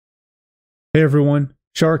Hey everyone,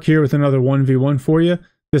 Shark here with another 1v1 for you,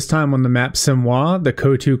 this time on the map Semois, the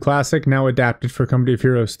CoH3 classic now adapted for Company of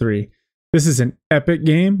Heroes 3. This is an epic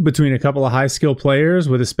game between a couple of high skill players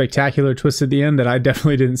with a spectacular twist at the end that I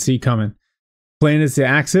definitely didn't see coming. Playing as the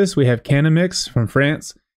Axis, we have Kannamix from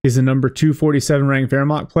France. He's a number 247 ranked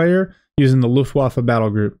Wehrmacht player using the Luftwaffe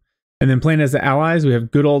Battlegroup. And then playing as the Allies, we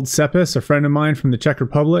have good old Czepis, a friend of mine from the Czech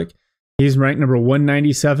Republic. He's ranked number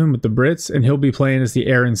 197 with the Brits, and he'll be playing as the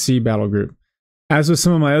Air and Sea Battlegroup. As with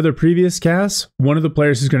some of my other previous casts, one of the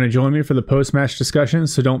players is going to join me for the post-match discussion,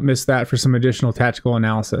 so don't miss that for some additional tactical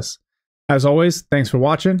analysis. As always, thanks for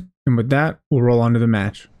watching, and with that, we'll roll on to the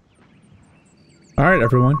match. Alright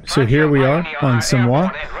everyone, so here we are on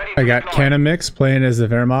Semois. I got Kannamix playing as the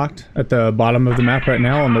Wehrmacht at the bottom of the map right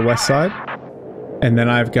now on the west side. And then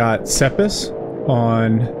I've got Czepis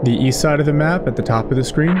on the east side of the map at the top of the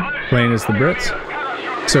screen, playing as the Brits.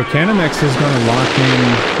 So Kannamix is going to lock in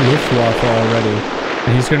Luftwaffe already,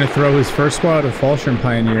 and he's going to throw his first squad of Fallschirm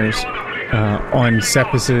Pioneers on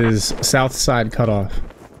Czepis's south side cutoff.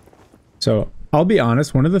 So I'll be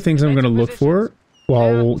honest, one of the things I'm going to look for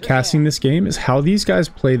while casting this game is how these guys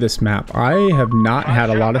play this map. I have not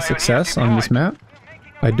had a lot of success on this map.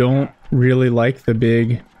 I don't really like the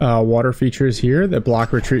big water features here that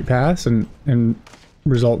block retreat paths and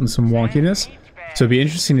result in some wonkiness. So it'd be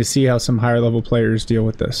interesting to see how some higher level players deal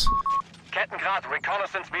with this.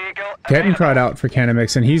 Kettenkrad out for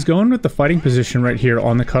Kannamix, and he's going with the fighting position right here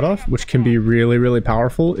on the cutoff, which can be really, really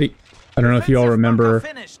powerful. I don't know if you all remember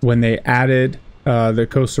when they added the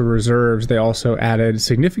coastal reserves, they also added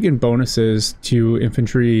significant bonuses to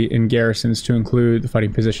infantry and garrisons to include the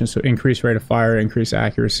fighting position. So increased rate of fire, increased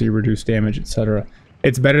accuracy, reduced damage, etc.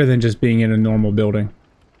 It's better than just being in a normal building.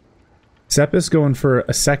 Czepis going for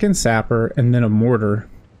a second sapper and then a mortar.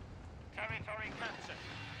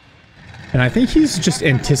 And I think he's just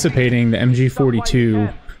anticipating the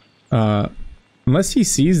MG42, unless he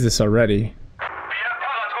sees this already.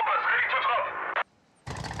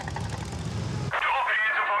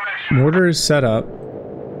 Mortar is set up.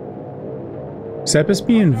 Czepis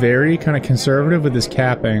being very kind of conservative with his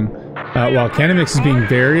capping, while Kannamix is being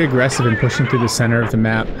very aggressive and pushing through the center of the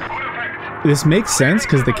map. This makes sense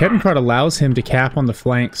because the Kettenkrad allows him to cap on the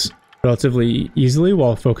flanks relatively easily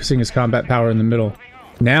while focusing his combat power in the middle.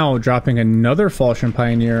 Now dropping another Fallschirm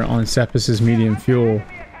Pioneer on Czepis's medium fuel.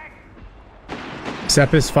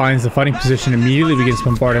 Czepis finds the fighting position, immediately begins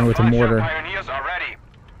bombarding with a mortar.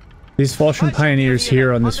 These Fallschirm Pioneers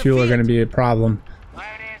here on this fuel are going to be a problem.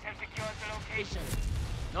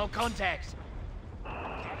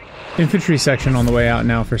 Infantry section on the way out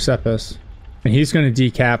now for Czepis. And he's going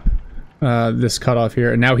to decap this cutoff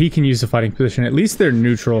here. And now he can use the fighting position. At least they're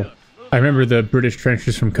neutral. I remember the British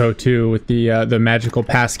trenches from CoH3 with the magical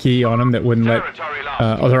pass key on them that wouldn't let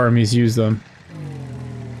other armies use them.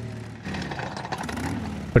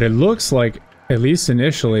 But it looks like, at least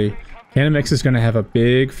initially, Kannamix is going to have a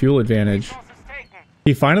big fuel advantage.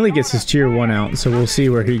 He finally gets his tier 1 out, so we'll see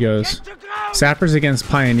where he goes. Sappers against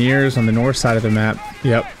Pioneers on the north side of the map.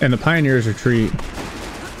 Yep, and the Pioneers retreat.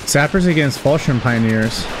 Sappers against Fallschirm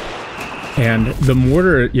Pioneers. And the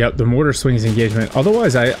mortar, yep, the mortar swings engagement.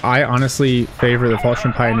 Otherwise, I honestly favor the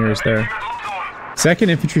Fallschirm Pioneers there. Second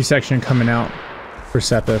infantry section coming out for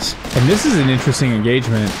Czepis. And this is an interesting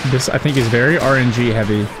engagement. This, I think, is very RNG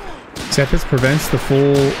heavy. Czepis prevents the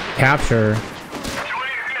full capture,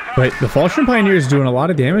 but the Fallschirm Pioneer is doing a lot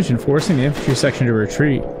of damage and forcing the infantry section to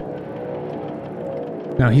retreat.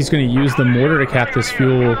 Now he's going to use the mortar to cap this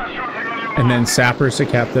fuel, and then sappers to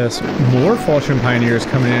cap this. More Fallschirm Pioneers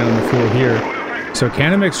coming in on the fuel here. So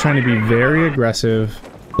Kannamix trying to be very aggressive,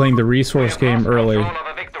 playing the resource game early.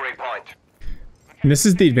 And this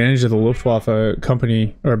is the advantage of the Luftwaffe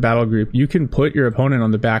company or battle group. You can put your opponent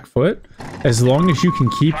on the back foot as long as you can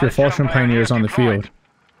keep your Fallschirm Pioneers on the field.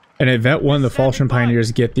 And at Vet 1, the Fallschirm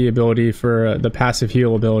Pioneers get the ability for the passive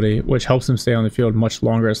heal ability, which helps them stay on the field much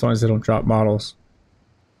longer as long as they don't drop models.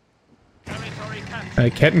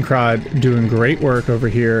 Kettenkrad doing great work over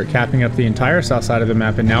here, capping up the entire south side of the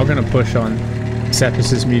map, and now going to push on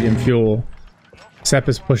Czepis's medium fuel.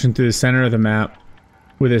 Czepis pushing through the center of the map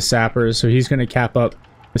with his sappers, so he's going to cap up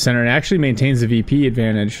the center and actually maintains the VP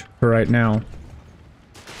advantage for right now.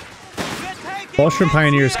 Fallschirm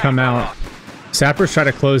Pioneers come out. Sappers try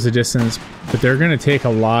to close the distance, but they're going to take a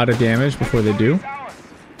lot of damage before they do.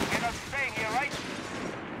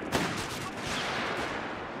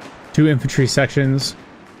 Two infantry sections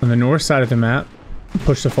on the north side of the map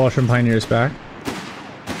push the Fallschirm Pioneers back.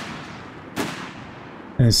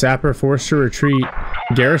 And the sapper forced to retreat.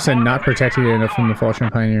 Garrison not protected enough from the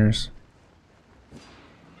Fallschirm Pioneers.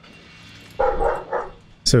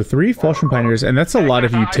 So 3 Fallschirm Pioneers, and that's a lot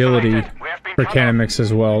of utility for Kannamix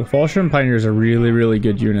as well. Fallschirm Pioneers are really, really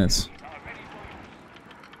good units.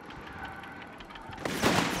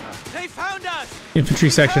 They found us. Infantry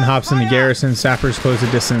section hops in the garrison, sappers close the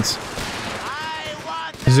distance.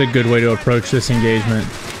 This is a good way to approach this engagement.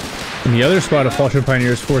 And the other squad of Fallschirm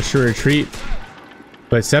Pioneers forced to retreat,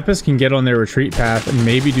 but Czepis can get on their retreat path and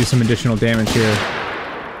maybe do some additional damage here.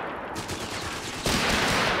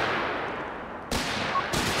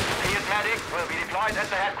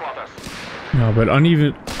 No, but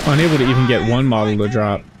unable to even get one model to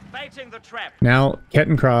drop. Now,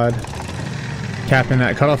 Kettenkrad capping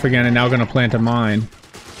that cutoff again and now going to plant a mine.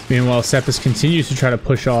 Meanwhile, Czepis continues to try to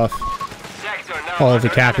push off all of the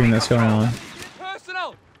capping that's going on.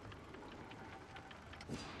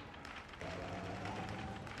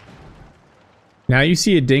 Now you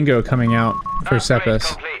see a dingo coming out for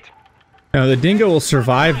Czepis. Now the dingo will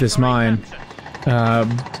survive this mine,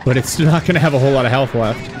 but it's not going to have a whole lot of health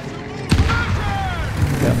left.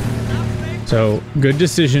 Yep. So good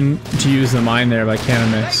decision to use the mine there by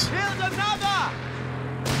Kannamix.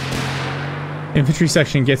 Infantry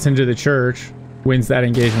section gets into the church, wins that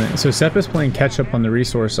engagement. So Czepis playing catch up on the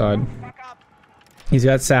resource side. He's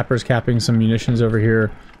got sappers capping some munitions over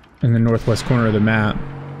here in the northwest corner of the map.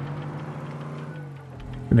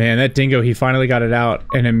 Man, that dingo, he finally got it out,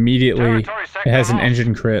 and immediately it has an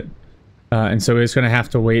engine crit. And so he's going to have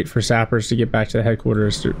to wait for sappers to get back to the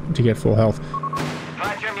headquarters to get full health.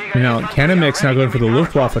 Now, Kannamix now going for the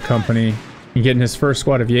Luftwaffe company and getting his first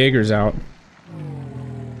squad of Jaegers out.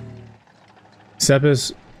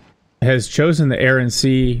 Czepis has chosen the air and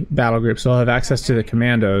sea battle group, so he'll have access to the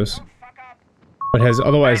Commandos, but has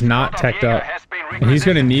otherwise not teched up. And he's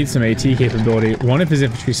going to need some AT capability. One of his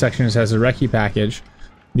infantry sections has a recce package,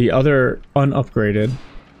 the other unupgraded.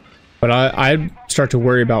 But I'd start to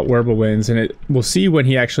worry about Wirbelwinds, and we'll see when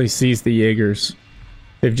he actually sees the Jaegers.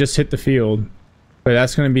 They've just hit the field, but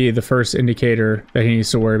that's going to be the first indicator that he needs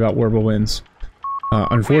to worry about Wirbelwinds.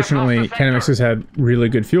 Unfortunately, Kannamix has had really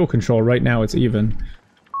good fuel control. Right now it's even.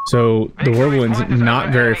 So the Wirbelwind's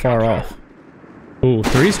not very far off. Ooh,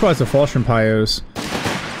 3 squads of Fallschirm Pios.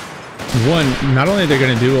 One, not only are they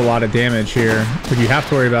going to do a lot of damage here, but you have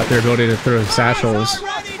to worry about their ability to throw satchels.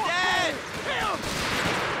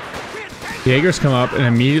 Jaegers come up and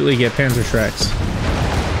immediately get Panzerschrecks.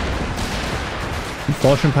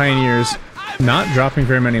 Fallschirm Pioneers not dropping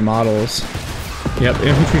very many models. Yep,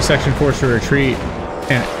 infantry section forced to retreat,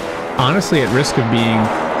 and honestly at risk of being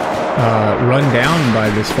run down by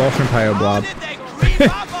this Fallschirm Pio blob.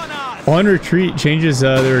 On retreat, changes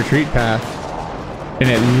the retreat path, and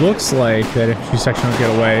it looks like that infantry section will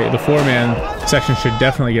get away. The 4-man section should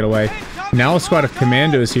definitely get away. Now a squad of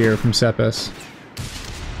Commandos here from Czepis.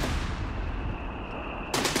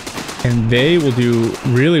 And they will do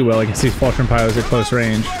really well against these Fallschirm Pios at close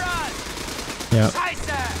range. Yep.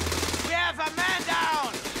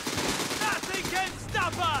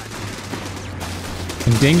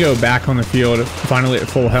 And Dingo back on the field, finally at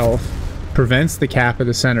full health. Prevents the cap at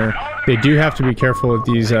the center. They do have to be careful with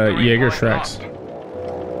these Jaeger Shreks.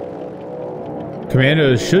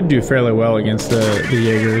 Commandos should do fairly well against the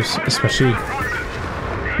Jaegers, especially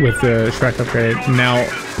with the Shrek upgrade. Now,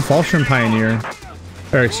 Fallschirm Pioneer,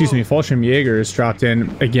 or excuse me, Fallschirm Jaegers dropped in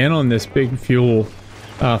again on this big fuel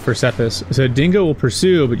for Czepis. So Dingo will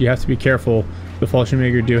pursue, but you have to be careful. The Fallschirm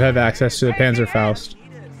Jaeger do have access to the Panzerfaust.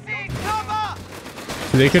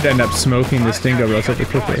 So they could end up smoking this Dingo relatively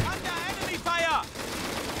quickly.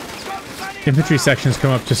 Infantry sections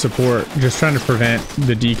come up to support, just trying to prevent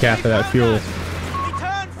the decap of that fuel.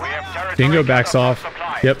 Dingo backs off.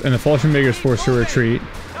 Yep, and the Fallschirm Jaeger's forced to retreat.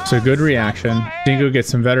 So good reaction. Dingo gets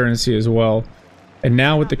some veterancy as well. And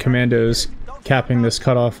now with the Commandos capping this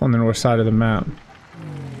cutoff on the north side of the map.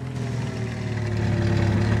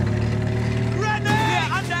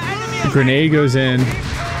 Grenade goes in.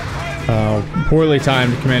 Poorly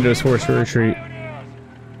timed. Commandos forced to retreat.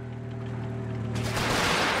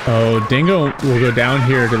 Oh, Dingo will go down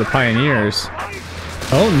here to the Pioneers.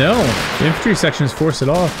 Oh no! The infantry sections force it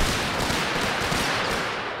off.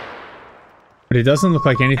 But it doesn't look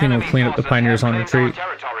like anything will clean up the Pioneers on retreat.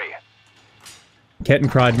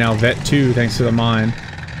 Kettenkrad now vet 2 thanks to the mine,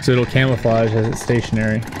 so it'll camouflage as it's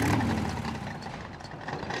stationary.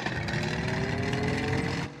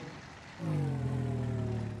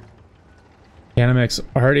 Kannamix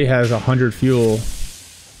already has 100 fuel,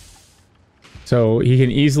 so he can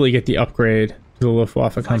easily get the upgrade to the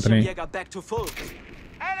Luftwaffe company.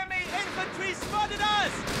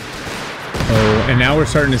 Oh, and now we're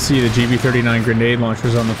starting to see the GB-39 grenade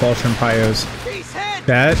launchers on the Fallschirm Pios.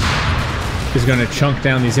 That is going to chunk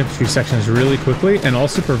down these infantry sections really quickly and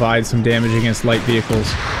also provide some damage against light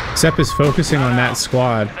vehicles. Cep is focusing on that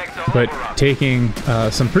squad, but taking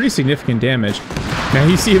some pretty significant damage. Now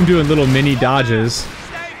you see him doing little mini dodges.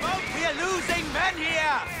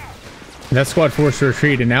 That squad forced to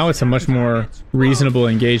retreat, and now it's a much more reasonable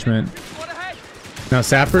engagement. Now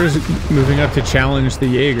Sapper's moving up to challenge the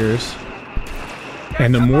Jaegers,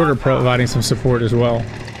 and the mortar providing some support as well.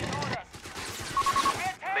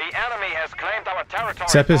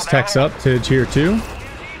 Czepis techs up to tier 2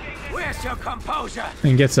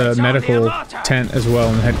 and gets a medical tent as well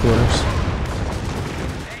in the headquarters.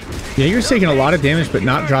 Jaeger's taking a lot of damage but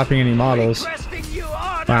not dropping any models.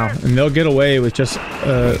 Wow, and they'll get away with just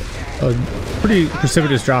a pretty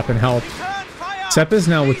precipitous drop in health. Czepis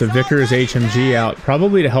now with the Vickers HMG out,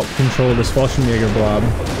 probably to help control this Fallschirmjäger blob.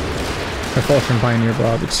 Or Fallschirm Pioneer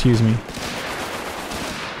blob, excuse me.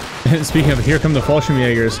 And speaking of, here come the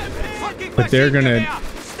Fallschirmjägers. But they're gonna,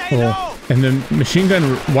 well, and the machine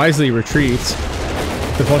gun wisely retreats.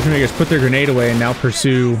 The Fallschirmjägers put their grenade away and now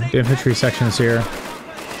pursue the infantry sections here,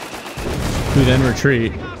 who then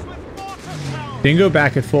retreat. Dingo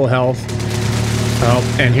back at full health.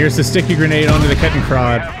 Oh, and here's the sticky grenade onto the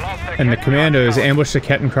Kettenkrad, and the Commandos ambush the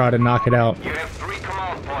Kettenkrad and knock it out.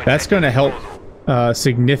 That's going to help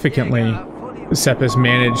significantly Czepis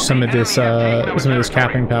manage some of this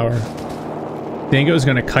capping power. Dingo's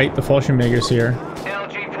going to kite the Fallschirmjägers here.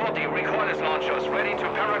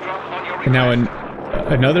 And now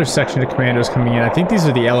another section of Commandos coming in. I think these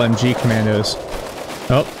are the LMG Commandos.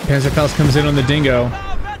 Oh, Panzerfaust comes in on the Dingo.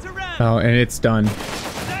 Oh, and it's done.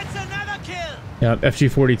 Yep,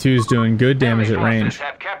 FG-42 is doing good damage at range.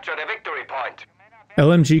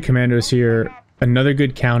 LMG Commandos here, another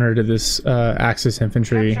good counter to this Axis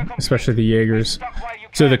infantry, especially the Jaegers.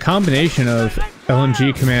 So the combination of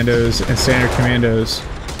LMG Commandos and standard Commandos,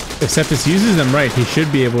 if Czepis uses them right, he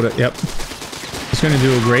should be able to, yep. He's going to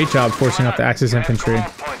do a great job forcing out the Axis infantry.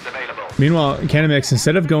 Meanwhile, Kannamix,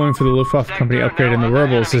 instead of going for the Luftwaffe company upgrade in the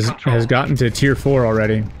Rebels, has gotten to tier 4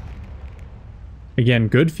 already. Again,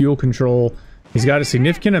 good fuel control. He's got a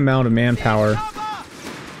significant amount of manpower.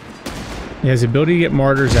 He has the ability to get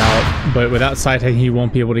martyrs out, but without side taking, he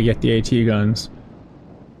won't be able to get the AT guns.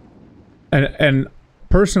 And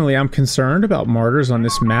personally, I'm concerned about martyrs on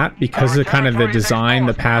this map because of kind of the design,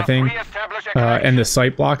 the pathing, and the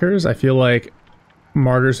sight blockers. I feel like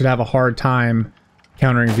martyrs would have a hard time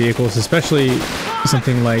countering vehicles, especially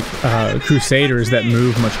something like Crusaders that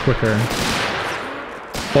move much quicker.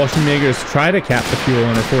 Fallschirmjägers try to cap the fuel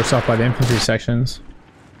and are forced off by the infantry sections.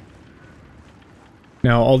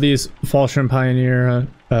 Now, all these Fallschirm Pioneer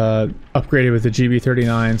upgraded with the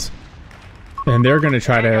GB39s, and they're going to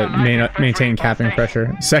try to maintain capping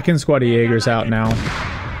pressure. Second squad of Jaegers out now.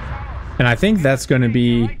 And I think that's going to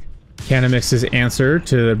be Kannamix's answer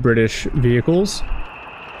to the British vehicles.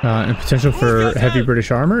 And potential for heavy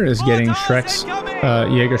British armor is getting Shrek's,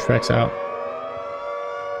 Jaeger Shrek's out.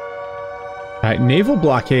 Naval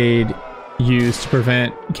blockade used to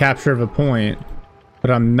prevent capture of a point,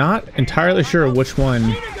 but I'm not entirely sure which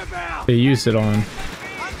one they used it on.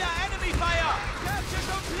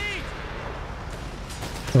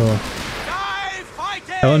 Oh.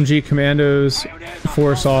 LMG Commandos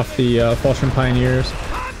force off the Fallschirm Pioneers.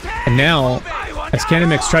 And now, as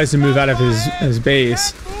Kannamix tries to move out of his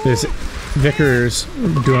base, this Vickers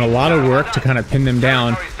doing a lot of work to kind of pin them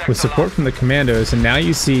down with support from the Commandos. And now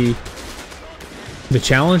you see the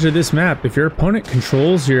challenge of this map. If your opponent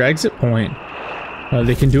controls your exit point,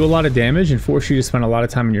 they can do a lot of damage and force you to spend a lot of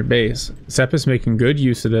time in your base. Czepis making good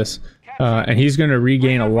use of this, and he's going to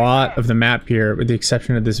regain a lot of the map here, with the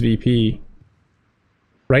exception of this VP.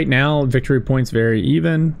 Right now, victory points very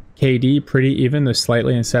even. KD pretty even, though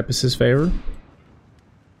slightly in Czepis' favor.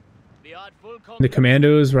 The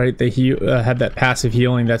Commandos, right, they have that passive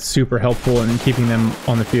healing that's super helpful in keeping them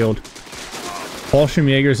on the field.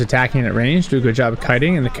 Fallschirmjägers attacking at range, do a good job of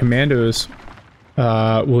kiting, and the Commandos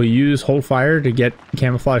will use hold fire to get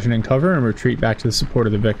camouflage and in cover and retreat back to the support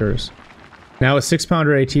of the Vickers. Now a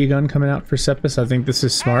 6-pounder AT gun coming out for Czepis. I think this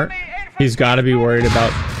is smart. He's got to be worried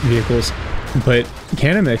about vehicles, but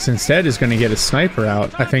Kannamix instead is going to get a sniper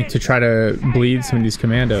out, I think, to try to bleed some of these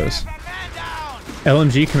Commandos.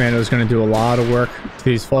 LMG Commando is going to do a lot of work to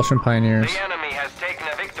these Fallschirm Pioneers.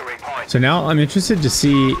 So now I'm interested to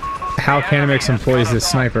see how Kannamix employs this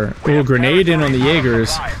sniper. It will grenade in on the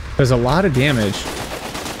Jaegers, does a lot of damage.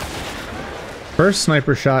 First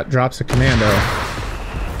sniper shot drops a Commando.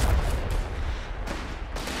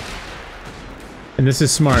 And this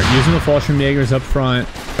is smart, using the Fallschirmjägers up front.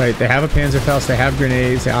 Right, they have a Panzerfaust, they have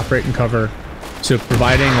grenades, they operate in cover. So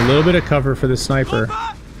providing a little bit of cover for the sniper.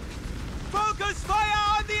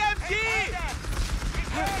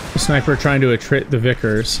 Sniper trying to attrit the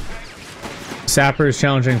Vickers. Sappers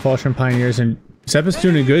challenging Fallschirm Pioneers, and Czepis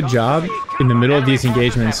doing a good job in the middle of these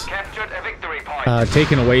engagements,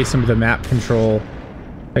 taking away some of the map control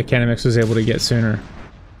that Kannamix was able to get sooner.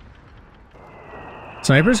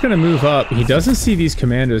 Sniper's going to move up. He doesn't see these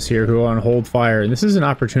Commandos here who are on hold fire, and this is an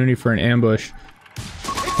opportunity for an ambush.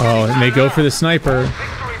 Oh, and they go for the Sniper.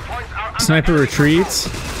 Sniper retreats,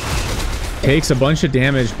 takes a bunch of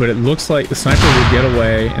damage, but it looks like the Sniper will get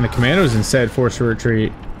away, and the Commandos instead force a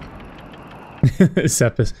retreat.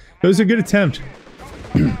 Czepis. It was a good attempt.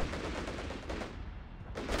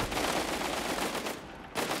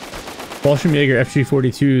 Fallschirmjäger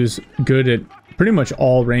FG-42 is good at pretty much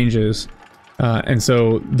all ranges. And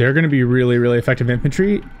so they're going to be really, really effective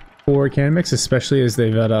infantry for Kannamix, especially as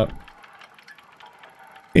they vet up.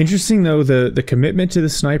 Interesting, though, the commitment to the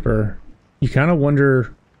Sniper. You kind of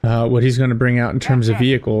wonder what he's going to bring out in terms of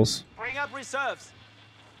vehicles. Bring up reserves.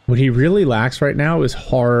 What he really lacks right now is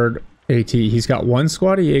hard AT. He's got one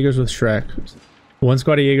squad of Jaegers with Shrek, one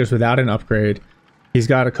squad of Jaegers without an upgrade. He's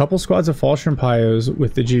got a couple squads of Fallschirm Pios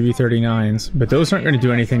with the GV-39s, but those aren't going to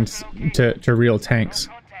do anything to real tanks.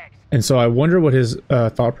 And so I wonder what his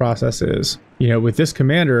thought process is. You know, with this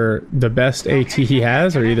commander, the best AT he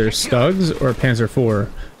has are either Stugs or Panzer IV.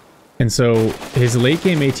 And so his late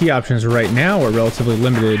game AT options right now are relatively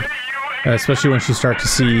limited, especially once you start to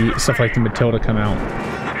see stuff like the Matilda come out.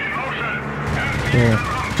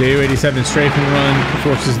 Yeah. Ju-87 strafing run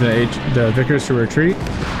forces the Vickers to retreat.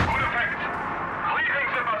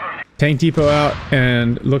 Tank depot out,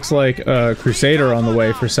 and looks like a Crusader on the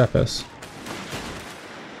way for Czepis.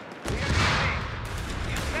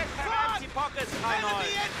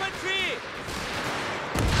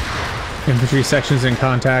 Infantry sections in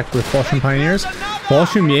contact with Fallschirm Pioneers.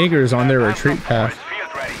 Fallschirm Jaegers on their retreat path.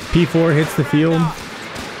 P4 hits the field.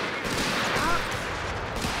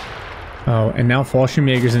 Oh, and now Fallschirm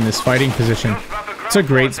Jaegers in this fighting position. It's a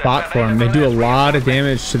great spot for them. They do a lot of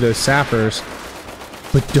damage to those sappers,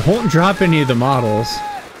 but don't drop any of the models.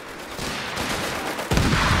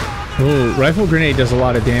 Oh, rifle grenade does a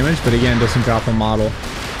lot of damage, but again, doesn't drop a model.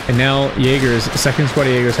 And now Jaegers, second squad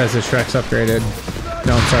of Jaegers has the Shreks upgraded.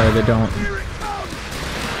 No, I'm sorry, they don't.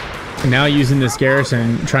 And now using this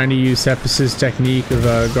garrison, trying to use Czepis' technique of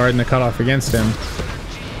guarding the cutoff against him.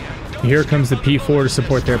 Here comes the P4 to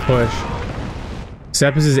support their push.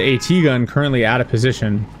 Czepis' AT gun currently out of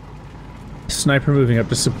position. Sniper moving up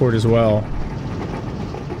to support as well.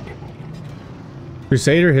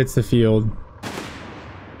 Crusader hits the field.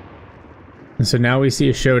 And so now we see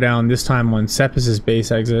a showdown, this time on Czepis'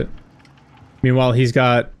 base exit. Meanwhile, he's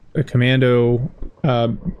got a commando,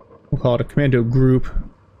 we'll call it a commando group,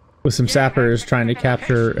 with some sappers trying to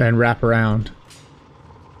capture and wrap around.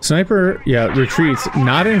 Sniper, yeah, retreats,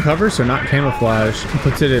 not in cover, so not camouflage,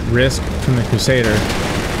 puts it at risk from the Crusader.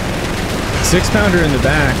 6-pounder in the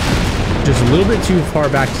back, just a little bit too far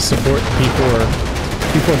back to support the P4.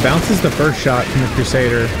 P4 bounces the first shot from the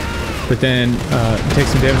Crusader, but then takes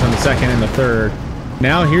some damage on the second and the third.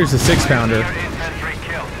 Now here's the 6-pounder.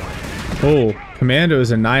 Oh, Commandos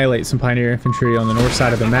annihilate some Pioneer infantry on the north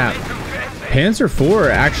side of the map. Panzer IV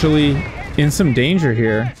actually in some danger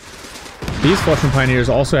here. These Fallschirm Pioneers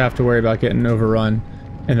also have to worry about getting overrun.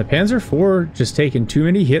 And the Panzer IV just taking too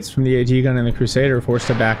many hits from the AT gun and the Crusader, forced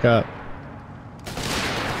to back up.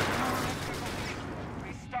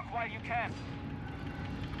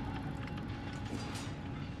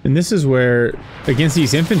 And this is where, against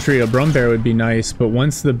these infantry, a Brumbear would be nice, but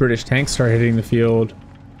once the British tanks start hitting the field,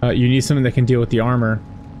 you need someone that can deal with the armor.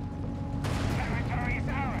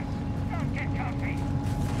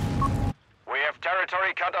 We have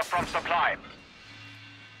territory cut off from supply.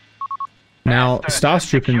 Now,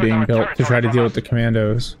 Stahlstruppen being built to try to deal with the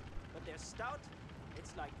Commandos.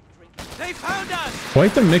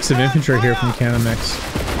 Quite the mix of infantry here from Kannamix.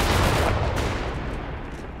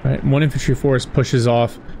 Right, one infantry force pushes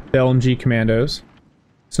off the LMG Commandos.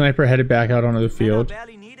 Sniper headed back out onto the field.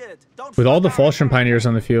 With all the Fallschirm Pioneers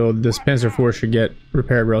on the field, this Panzer IV should get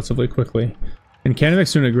repaired relatively quickly. And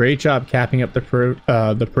Kannamix doing a great job capping up the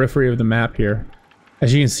periphery of the map here.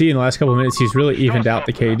 As you can see, in the last couple of minutes, he's really evened out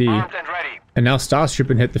the KD. And now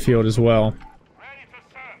Stahlstruppen hit the field as well.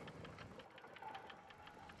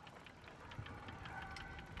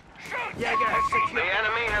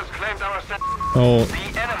 Oh,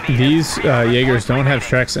 these Jaegers don't have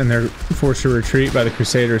Shreks, and they're forced to retreat by the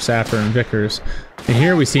Crusader, Sapper, and Vickers. And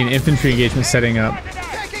here we see an infantry engagement setting up.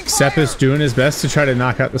 Czepis doing his best to try to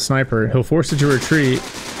knock out the Sniper. He'll force it to retreat,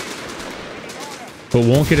 but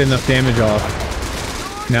won't get enough damage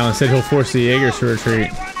off. Now instead he'll force the Jaegers to retreat.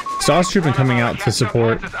 Stahlstruppen coming out to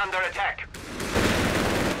support.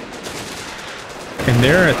 and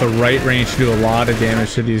they're at the right range to do a lot of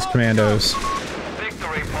damage to these commandos.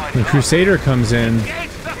 The Crusader comes in.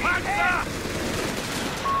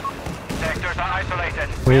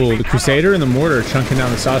 Oh, the Crusader and the mortar chunking down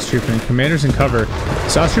the Stahlstruppen. Commander's in cover.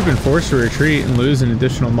 Stahlstruppen forced to retreat and lose an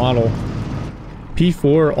additional model.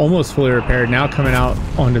 P4 almost fully repaired, now coming out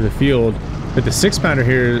onto the field. But the 6-pounder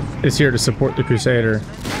here is here to support the Crusader.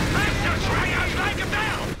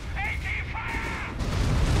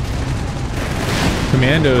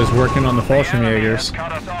 Commandos working on the Fallschirmjägers.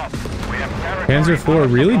 Panzer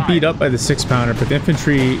IV really beat up by the 6-pounder, but the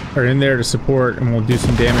infantry are in there to support and will do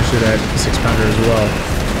some damage to that 6-pounder as well.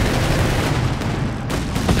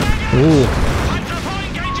 Ooh.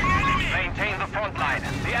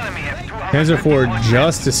 Panzer IV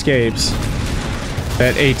just escapes.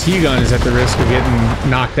 That AT gun is at the risk of getting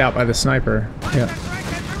knocked out by the sniper. Yeah.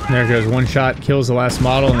 And there goes, one shot, kills the last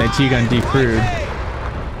model, and the AT gun decrewed.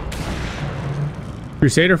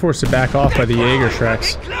 Crusader forced to back off by the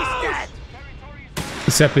Jägerschrecks.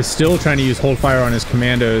 Czepis is still trying to use hold fire on his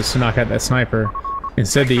commandos to knock out that sniper.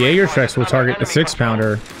 Instead, the Jägerschrecks will target the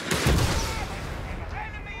 6-pounder.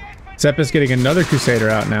 Czepis getting another Crusader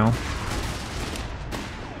out now.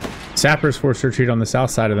 Sappers forced to retreat on the south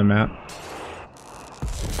side of the map.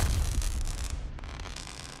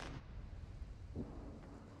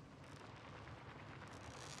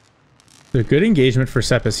 A good engagement for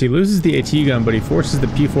Czepis. He loses the AT gun, but he forces the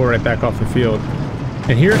P4 right back off the field.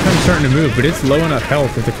 And here it comes starting to move, but it's low enough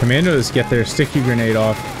health. If the commandos get their sticky grenade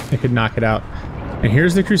off, they could knock it out. And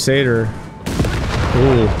here's the Crusader.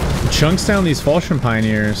 Ooh, chunks down these Fallschirm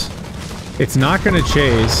Pioneers. It's not going to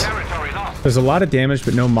chase. There's a lot of damage,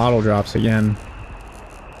 but no model drops again.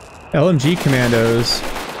 LMG commandos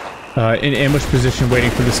in ambush position waiting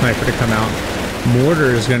for the sniper to come out.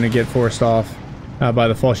 Mortar is going to get forced off by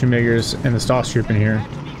the Fallschirmjägers and the Stahlstruppen here.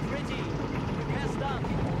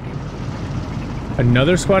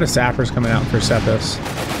 Another squad of sappers coming out for Czepis.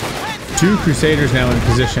 2 Crusaders now in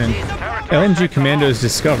position. LMG commandos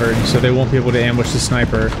discovered, so they won't be able to ambush the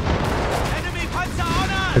sniper.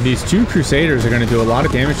 But these 2 Crusaders are going to do a lot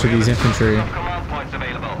of damage to these infantry.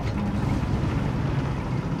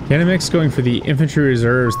 Kannamix going for the infantry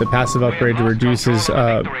reserves, the passive upgrade to reduce his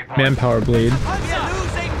manpower bleed.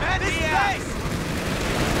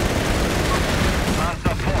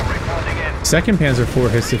 Second Panzer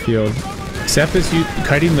IV hits the field. Czepis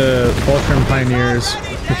kiting the Fallschirm Pioneers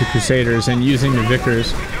with the Crusaders and using the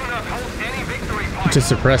Vickers to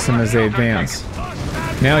suppress them as they advance.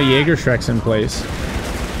 Now Jägerschreck's in place.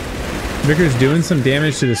 Vickers doing some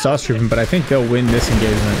damage to the Stahlstruppen, but I think they'll win this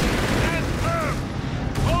engagement.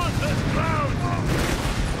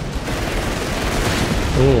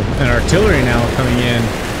 Oh, and artillery now coming in.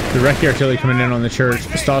 The Recce artillery coming in on the church.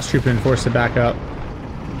 Stahlstruppen forced to back up.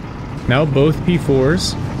 Now both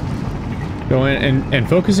P4s going and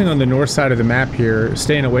focusing on the north side of the map here,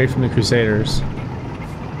 staying away from the Crusaders.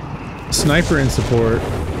 Sniper in support.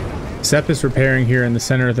 Czepis repairing here in the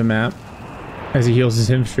center of the map as he heals his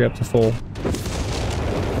infantry up to full.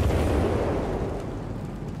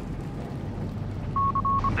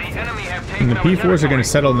 And the P4s are going to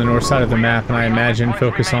settle on the north side of the map, and I imagine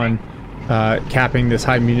focus on capping this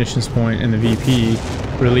high munitions point in the VP,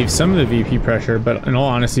 relieve some of the VP pressure, but in all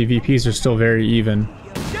honesty, VPs are still very even.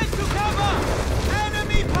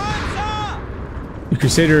 The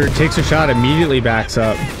Crusader takes a shot, immediately backs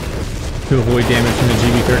up to avoid damage from the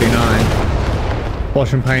GB-39.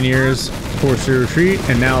 Fallschirm Pioneers forced to retreat,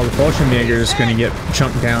 and now the Fallschirmjäger is going to get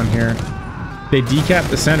chunked down here. They decap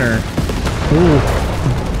the center. Ooh,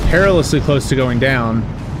 perilously close to going down.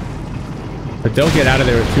 But they'll get out of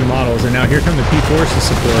there with 2 models, and now here come the P4s to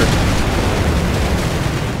support.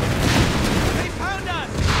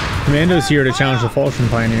 Commandos here to challenge the Fallschirm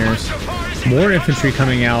Pioneers. More infantry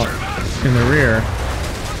coming out in the rear.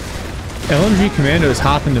 LMG commandos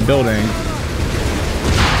hop in the building.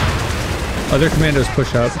 Other commandos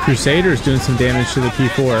push up. Crusaders doing some damage to the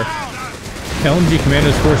P4. LMG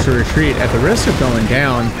commandos forced to retreat at the risk of going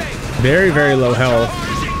down. Very, very low health.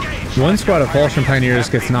 One squad of Fallschirm Pioneers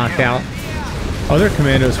gets knocked out. Other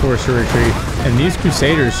commandos forced to retreat. And these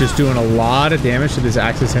Crusaders just doing a lot of damage to this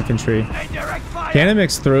Axis infantry.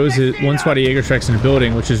 Kannamix throws one squad of Jägerschrecks in a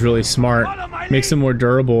building, which is really smart. Makes them more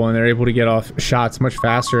durable, and they're able to get off shots much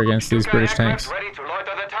faster against these British tanks.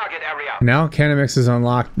 Now Kannamix has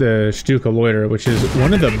unlocked the Stuka Loiter, which is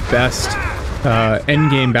one of the best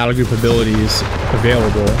endgame battlegroup abilities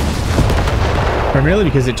available. Primarily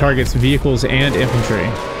because it targets vehicles and infantry.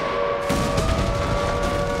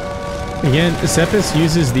 Again, Czepis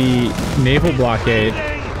uses the naval blockade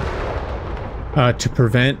to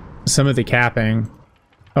prevent some of the capping.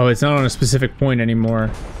 Oh, it's not on a specific point anymore.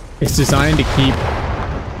 It's designed to keep...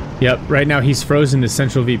 Yep, right now he's frozen the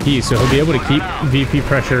central VP, so he'll be able to keep VP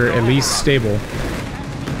pressure at least stable.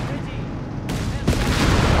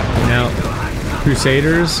 Now,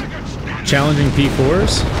 Crusaders challenging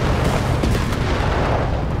P4s.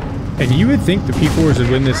 And you would think the P4s would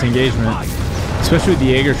win this engagement, especially with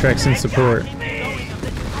the Jägertrex in support.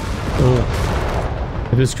 Oh,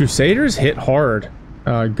 those Crusaders hit hard.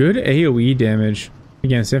 Good AoE damage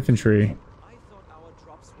against infantry.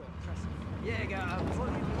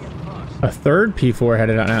 A third P4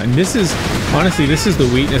 headed out now, and this is honestly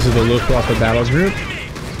the weakness of the Luftwaffe Battlegroup.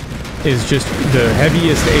 Is just the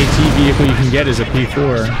heaviest AT vehicle you can get is a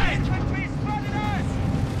P4.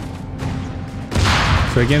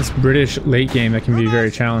 So against British late game, that can be very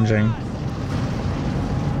challenging.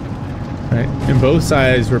 Right, and both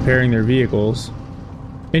sides repairing their vehicles.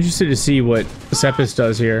 Interested to see what Czepis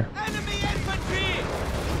does here.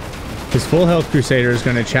 His full health Crusader is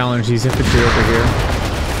going to challenge these infantry over here.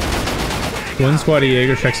 One squad of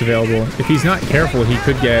Jägertrex available. If he's not careful, he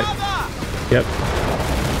could get... Yep.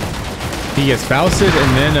 He gets Fausted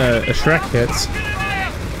and then a Shrek hits.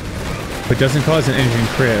 But doesn't cause an engine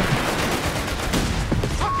crit.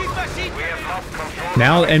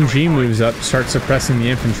 Now MG moves up, starts suppressing the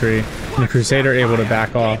infantry, and the Crusader able to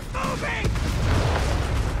back off.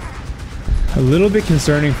 A little bit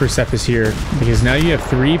concerning for Czepis here, because now you have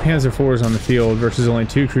 3 Panzer IVs on the field versus only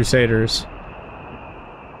 2 Crusaders.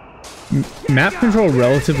 Map control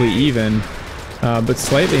relatively even, but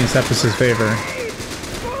slightly in Czepis' favor.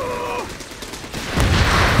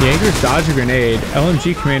 Jaegers dodge a grenade.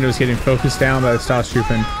 LMG commando is getting focused down by the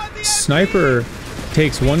Staatstruppen. Sniper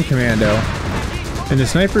takes 1 commando, and the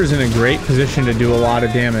sniper is in a great position to do a lot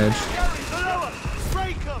of damage.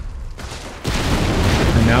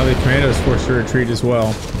 And now the commando is forced to retreat as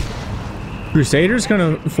well. Crusader's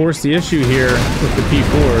gonna force the issue here with the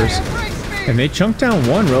P4s, and they chunk down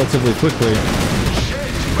 1 relatively quickly.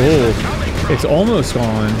 Oh, it's almost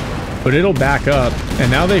gone, but it'll back up, and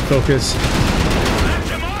now they focus.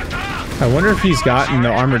 I wonder if he's gotten the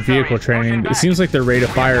armored vehicle training. It seems like their rate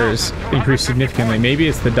of fire is increased significantly. Maybe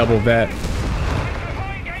it's the double vet.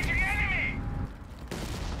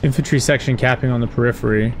 Infantry section capping on the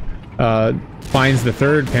periphery. Finds the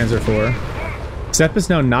 3rd Panzer IV. Czepis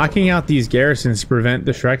now knocking out these garrisons to prevent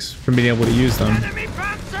the Shreks from being able to use them.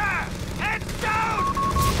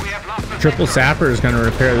 Triple Sapper is going to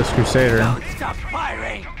repair this Crusader. Stop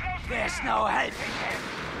firing. There's no help.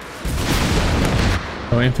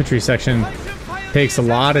 Oh, infantry section takes a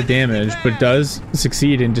lot of damage, but does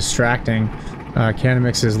succeed in distracting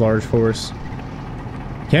Kannamix's large force.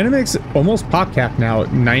 Kannamix almost pop capped now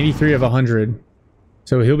at 93 of 100.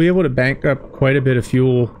 So he'll be able to bank up quite a bit of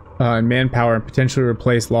fuel and manpower and potentially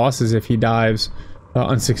replace losses if he dives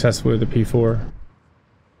unsuccessfully with the P4.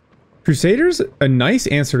 Crusaders, a nice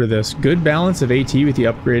answer to this. Good balance of AT with the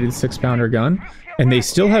upgraded 6-pounder gun, and they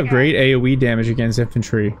still have great AoE damage against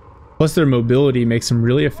infantry. Plus their mobility makes them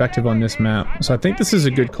really effective on this map. So I think this is a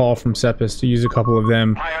good call from Czepis to use a couple of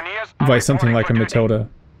them by something like a Matilda.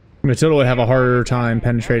 Matilda would have a harder time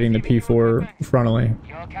penetrating the P4 frontally.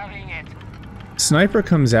 Sniper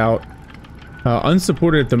comes out,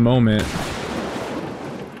 unsupported at the moment.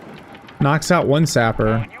 Knocks out 1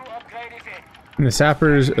 Sapper. And the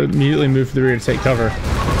Sappers immediately move to the rear to take cover.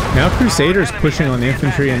 Now Crusaders pushing on the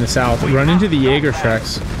infantry in the south, run into the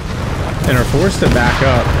Jägertrex, and are forced to back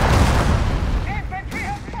up.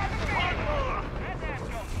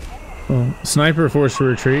 Well, Sniper forced to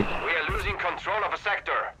retreat. We are losing control of a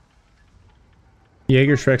sector.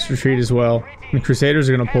 Jägertrex retreat as well. The Crusaders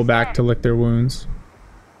are going to pull back to lick their wounds.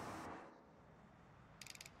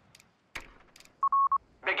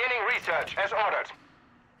 Beginning research as ordered.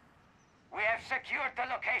 We have secured the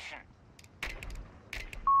location.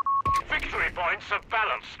 Victory points are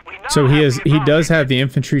balanced. We now So he does have the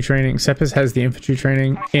infantry training. Czepis has the infantry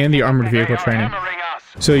training and the armored vehicle training.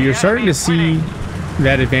 So you're starting to see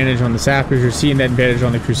that advantage on the Sappers, you're seeing that advantage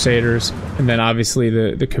on the Crusaders, and then obviously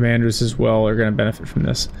the Commandos as well are going to benefit from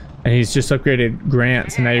this. And he's just upgraded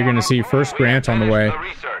Grant, so now you're going to see first Grant on the way.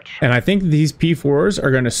 And I think these P4s are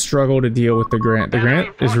going to struggle to deal with the Grant. The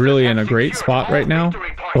Grant is really in a great spot right now.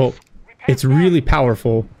 Well, it's really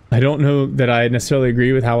powerful. I don't know that I necessarily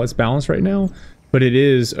agree with how it's balanced right now, but it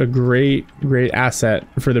is a great asset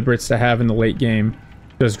for the Brits to have in the late game.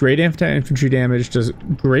 Does great anti-infantry damage, does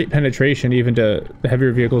great penetration even to the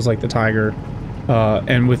heavier vehicles like the Tiger,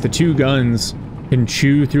 and with the 2 guns can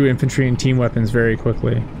chew through infantry and team weapons very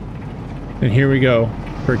quickly. And here we go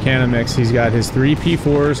for Kannamix. He's got his 3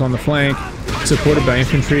 P4s on the flank, supported by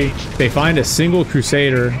infantry. They find a single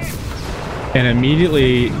Crusader, and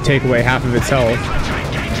immediately take away half of its health.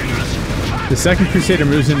 The second Crusader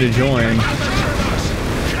moves in to join.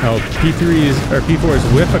 Oh,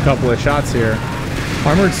 P4s whiff a couple of shots here.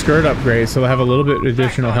 Armored skirt upgrade, so they'll have a little bit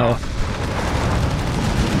additional health.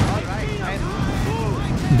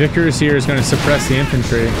 Vickers here is going to suppress the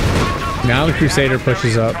infantry. Now the Crusader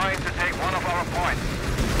pushes up.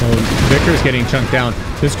 Oh, Vickers getting chunked down.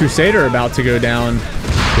 This Crusader about to go down.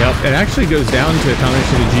 Yep, it actually goes down to a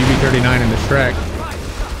combination of the GB39 and the Shrek.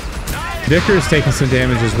 Vickers taking some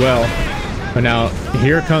damage as well. But now,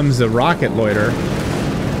 here comes the rocket loiter.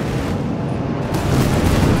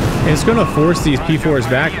 And it's going to force these P4s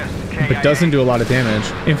back, but doesn't do a lot of damage.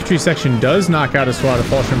 Infantry section does knock out a squad of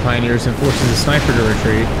Falchion Pioneers and forces the sniper to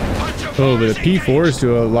retreat. Oh, but the P4s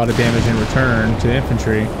do a lot of damage in return to the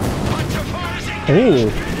infantry. Oh,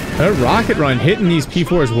 that rocket run hitting these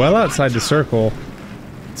P4s well outside the circle.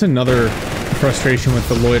 It's another frustration with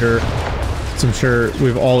the loiter, as I'm sure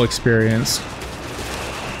we've all experienced.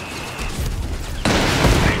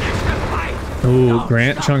 Oh,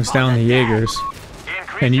 Grant chunks down the Jaegers.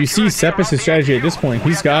 And you see Czepis' strategy at this point.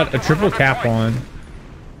 He's got a triple cap on.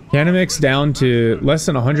 Kannamix down to less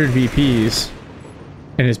than 100 VPs.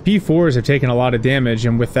 And his P4s have taken a lot of damage.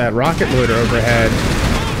 And with that rocket loader overhead,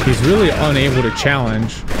 he's really unable to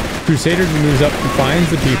challenge. Crusader moves up and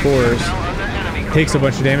finds the P4s. Takes a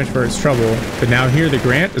bunch of damage for its trouble. But now here the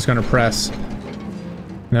Grant is going to press.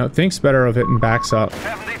 Now it thinks better of it and backs up.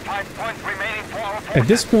 At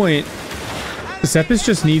this point, Czepis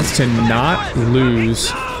just needs to not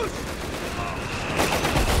lose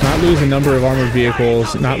a number of armored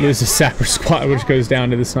vehicles, not lose a sapper squad, which goes down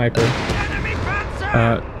to the sniper.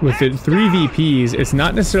 With the 3 VPs, it's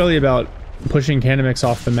not necessarily about pushing Kannamix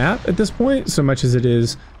off the map at this point, so much as it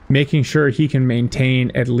is making sure he can maintain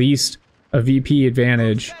at least a VP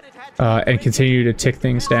advantage and continue to tick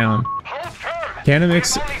things down.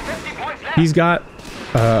 Kannamix, he's got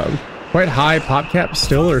quite high pop cap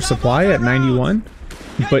still, or supply at 91,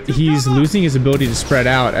 but he's losing his ability to spread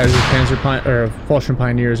out as his Falchion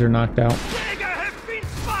Pioneers are knocked out.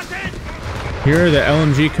 Here are the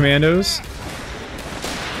LMG Commandos.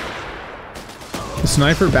 The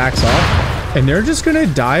sniper backs off, and they're just gonna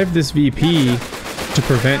dive this VP to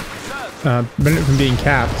prevent it from being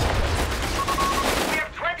capped.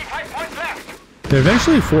 They're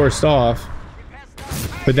eventually forced off,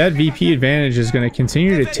 but that VP advantage is going to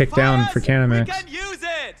continue to tick down for Kannamix.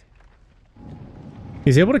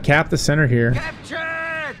 He's able to cap the center here,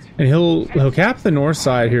 and he'll cap the north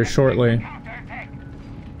side here shortly.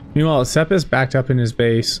 Meanwhile, Czepis backed up in his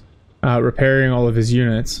base, repairing all of his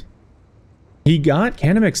units. He got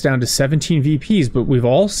Kannamix down to 17 VPs, but we've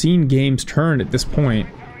all seen games turn at this point.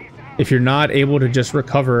 If you're not able to just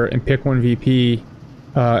recover and pick one VP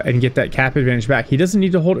and get that cap advantage back. He doesn't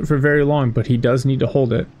need to hold it for very long, but he does need to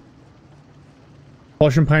hold it.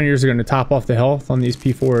 Falchion Pioneers are going to top off the health on these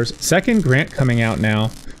P4s. Second Grant coming out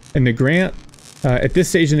now, and the Grant at this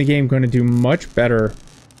stage in the game going to do much better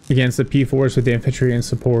against the P4s with the infantry and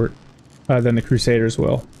support than the Crusaders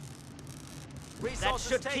will. That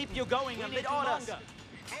should keep you going a bit longer.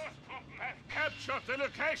 Capture the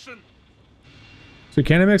location. So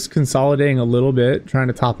Kannamix consolidating a little bit, trying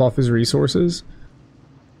to top off his resources.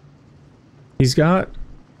 He's got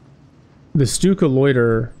the Stuka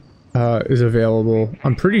Loiter is available.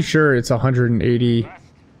 I'm pretty sure it's 180.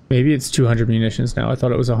 Maybe it's 200 munitions now. I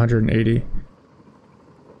thought it was 180.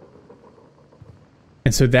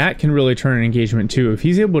 And so that can really turn an engagement too. If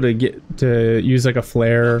he's able to get to use like a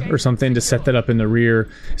flare or something to set that up in the rear,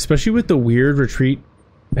 especially with the weird retreat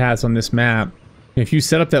paths on this map. If you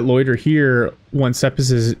set up that loiter here, once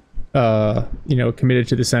Czepis is you know, committed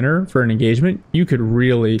to the center for an engagement, you could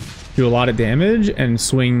really do a lot of damage and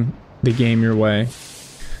swing the game your way.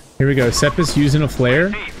 Here we go, Czepis using a flare.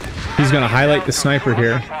 He's going to highlight the sniper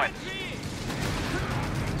here.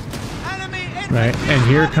 Right, and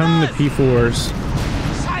here come the P4s.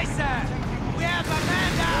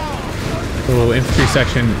 Oh, infantry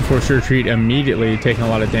section forced retreat immediately, taking a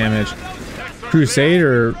lot of damage.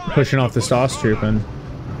 Crusader pushing off the Stoss trooping.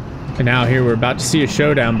 And now here we're about to see a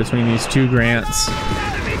showdown between these two Grants.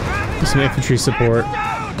 Some infantry support. Oh.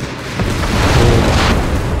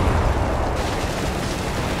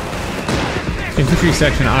 Infantry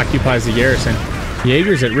section occupies the garrison.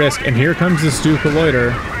 Jaeger's at risk, and here comes the Stuka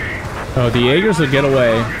Loiter. Oh, the Jaegers will get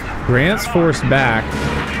away. Grant's forced back.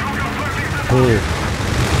 Oh.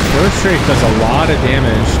 First Strafe does a lot of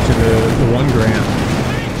damage to the one Grant.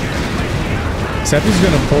 Czepis is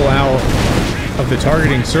going to pull out of the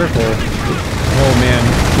targeting circle. Oh man,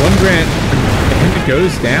 one Grant, and it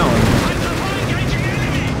goes down.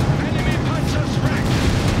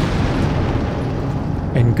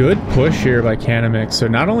 Good push here by Kannamix. So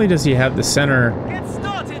not only does he have the center, Get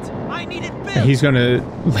started. I need it built. he's going to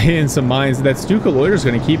lay in some mines. That Stuka Loiter is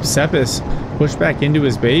going to keep Czepis pushed back into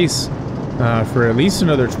his base for at least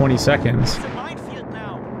another 20 seconds. It's a minefield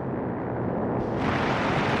now.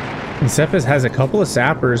 And Czepis has a couple of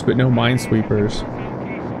sappers, but no minesweepers.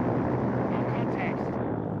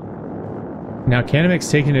 Now Kannamix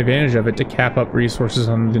taking advantage of it to cap up resources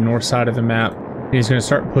on the north side of the map. And he's going to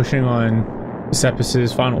start pushing on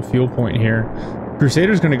Czepis' final fuel point here.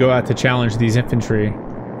 Crusader's going to go out to challenge these infantry.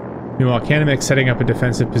 Meanwhile, Kannamix setting up a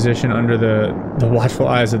defensive position under the watchful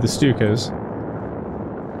eyes of the Stukas.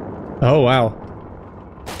 Oh, wow.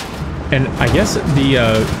 And I guess the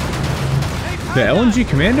LMG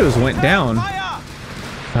Commandos went down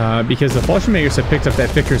because the Fallschirmjägers have picked up that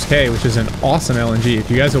Vickers K, which is an awesome LMG. If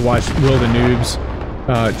you guys have watched Will the Noob's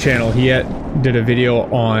channel, he did a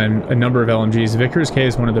video on a number of LMGs. Vickers K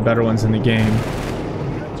is one of the better ones in the game.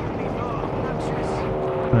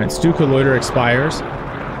 Alright, Stuka Loiter expires.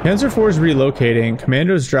 Panzer IV is relocating.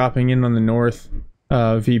 Commandos dropping in on the north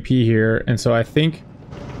VP here, and so I think...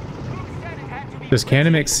 Does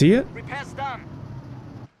Kannamix see it?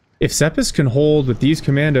 If Czepis can hold with these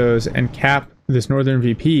commandos and cap this northern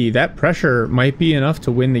VP, that pressure might be enough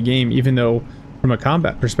to win the game, even though from a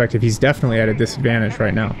combat perspective, he's definitely at a disadvantage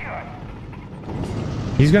right now.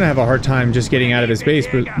 He's going to have a hard time just getting out of his base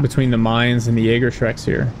between the mines and the Jägerschrecks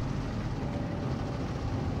here.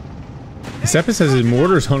 Czepis has his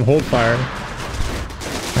mortars on hold fire.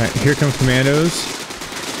 Alright, here come commandos.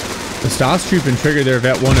 The Stosstroop and trigger their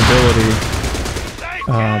Vet 1 ability.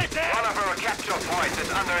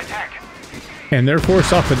 And they're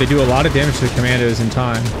forced off, but they do a lot of damage to the commandos in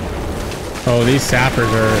time. Oh, these sappers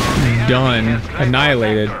are done,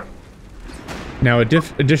 annihilated. Now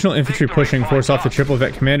additional infantry pushing force off the triple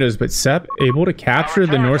vet commandos, but Cep able to capture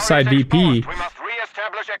the north side VP.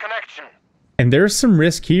 And there's some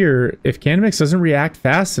risk here if Kannamix doesn't react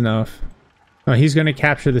fast enough. He's going to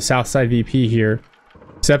capture the south side VP here.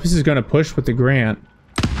 Czepis is going to push with the Grant.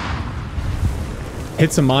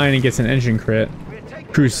 Hits a mine and gets an engine crit.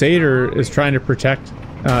 Crusader is trying to protect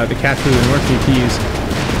the capture of the north VPs.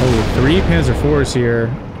 Oh, 3 Panzer IVs here.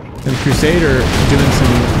 And Crusader doing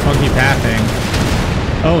some funky pathing.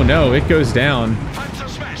 Oh no, it goes down.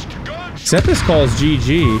 Czepis calls GG.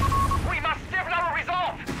 We must stiffen our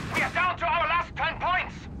resolve. We are down to our last 10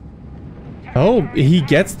 points. Oh, he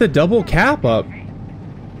gets the double cap up.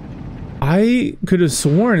 I could have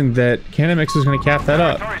sworn that Kannamix was going to cap that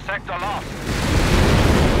up.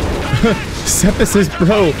 Czepis says,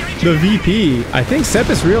 bro, the VP. I think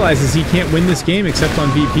Czepis realizes he can't win this game except on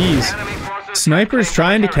VPs. Sniper's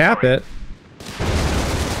trying to cap it.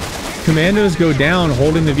 Commandos go down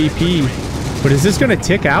holding the VP. But is this going to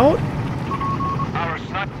tick out?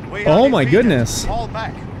 Oh my goodness.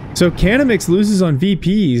 So Kannamix loses on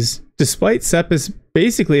VPs despite Czepis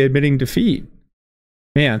basically admitting defeat.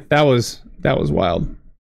 Man, that was wild.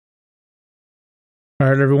 All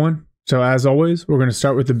right, everyone. So as always, we're going to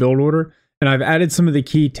start with the build order, and I've added some of the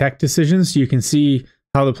key tech decisions so you can see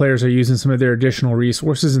how the players are using some of their additional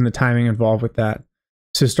resources and the timing involved with that.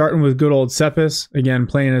 So starting with good old Czepis, again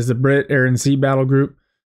playing as the Brit Air and Sea battle group.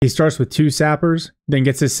 He starts with 2 sappers, then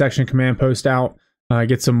gets his section command post out,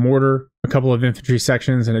 gets a mortar, a couple of infantry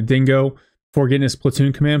sections, and a dingo before getting his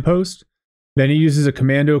platoon command post. Then he uses a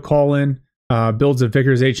commando call-in, builds a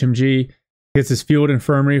Vickers HMG, gets his field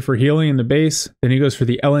infirmary for healing in the base. Then he goes for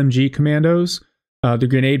the LMG commandos, the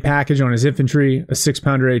grenade package on his infantry, a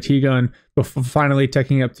 6-pounder AT gun, before finally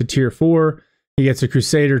taking up to tier 4. He gets a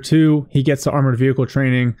Crusader 2. He gets the armored vehicle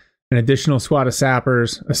training, an additional squad of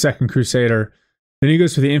sappers, a second Crusader. Then he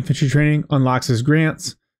goes for the infantry training, unlocks his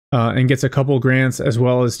grants, and gets a couple grants as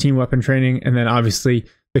well as team weapon training, and then obviously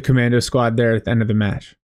the commando squad there at the end of the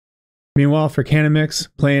match. Meanwhile, for Kannamix,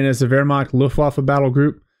 playing as the Wehrmacht Luftwaffe battle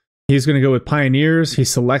group, he's going to go with Pioneers. He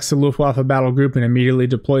selects the Luftwaffe battle group and immediately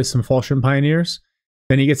deploys some Fallschirm Pioneers.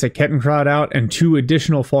 Then he gets a Kettenkrad out and 2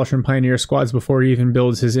 additional Fallschirm Pioneer squads before he even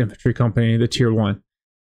builds his infantry company, the tier 1.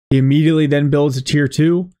 He immediately then builds a tier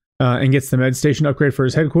 2 and gets the med station upgrade for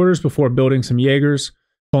his headquarters before building some Jaegers,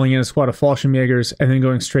 pulling in a squad of Fallschirm Jaegers, and then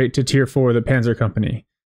going straight to tier 4 of the Panzer Company.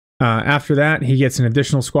 After that, he gets an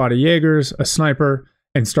additional squad of Jaegers, a sniper,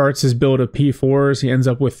 and starts his build of P4s. He ends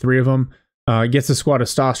up with 3 of them. Gets a squad of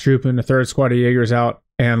Stosstroop and a 3rd squad of Jaegers out,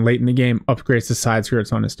 and late in the game upgrades the side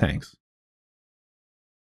skirts on his tanks.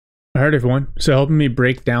 Alright everyone, so helping me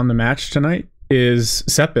break down the match tonight is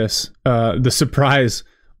Czepis, the surprise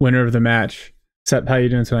winner of the match. Cep, how you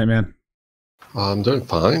doing tonight, man? I'm doing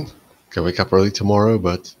fine. Gotta wake up early tomorrow,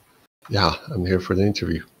 but yeah, I'm here for the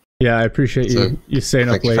interview. Yeah, I appreciate you staying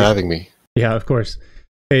up late. Thank you for having me. Yeah, of course.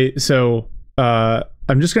 Hey, so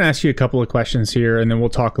I'm just going to ask you a couple of questions here, and then we'll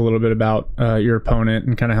talk a little bit about your opponent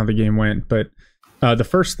and kind of how the game went. But the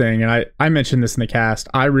first thing, and I mentioned this in the cast,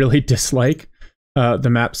 I really dislike the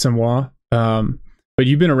map Simois. But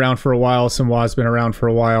you've been around for a while. Simois been around for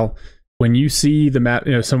a while. When you see the map,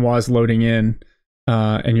 Simois loading in,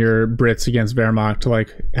 and your Brits against Wehrmacht,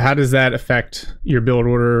 like, how does that affect your build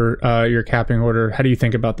order, your capping order? How do you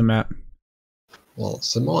think about the map? Well,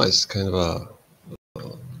 Simois is kind of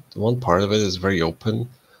the one part of it is very open,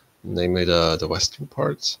 namely the western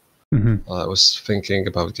parts. I was thinking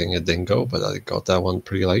about getting a dingo, but I got that one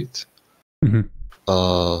pretty late.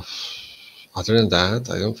 Other than that,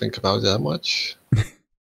 I don't think about it that much.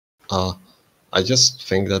 I just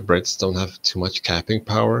think that Brits don't have too much capping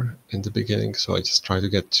power in the beginning, so I just try to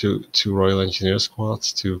get two Royal Engineer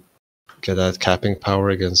squads to get that capping power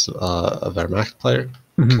against a Wehrmacht player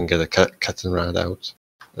who can get a cut and run out.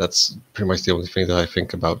 That's pretty much the only thing that I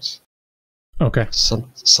think about. Okay.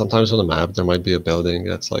 Sometimes on the map there might be a building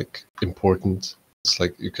that's like important. It's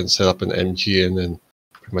like you can set up an MG in and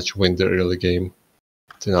pretty much win the early game,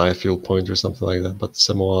 deny a field point or something like that. But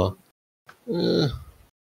Simois,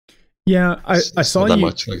 yeah, I saw not that you.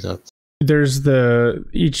 Much like that. There's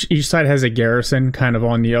each side has a garrison kind of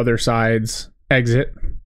on the other side's exit,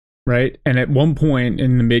 right? And at one point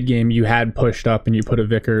in the mid game, you had pushed up and you put a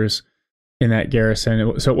Vickers in that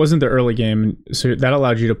garrison. So it wasn't the early game. So that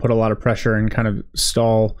allowed you to put a lot of pressure and kind of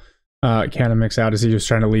stall Kannamix out as he was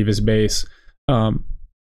trying to leave his base.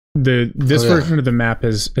 This version of the map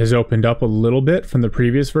has opened up a little bit from the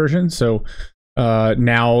previous version. So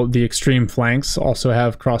now the extreme flanks also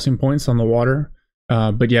have crossing points on the water.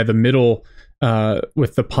 But yeah, the middle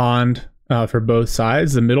with the pond for both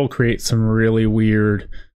sides, the middle creates some really weird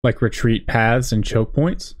like retreat paths and choke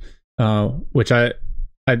points, which I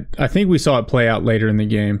think we saw it play out later in the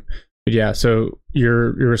game. But yeah, so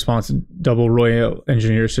your response, double Royal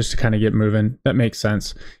Engineers just to kind of get moving. That makes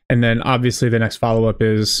sense. And then obviously the next follow-up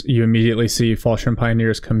is you immediately see Fallschirm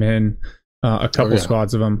Pioneers come in, a couple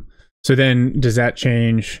squads of them. So then does that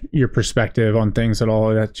change your perspective on things at all?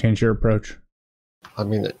 Or that change your approach? I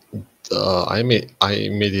mean, I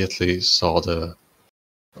immediately saw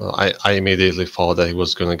I immediately thought that he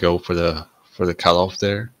was going to go for the cutoff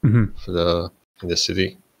there in the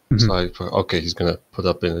city. So I thought, okay, he's going to put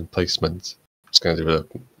up an emplacement. It's going to do a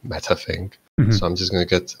meta thing. So I'm just going to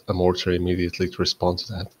get a mortar immediately to respond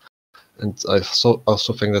to that. And I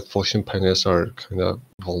also think that Fallschirm Pioneers are kind of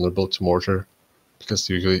vulnerable to mortar because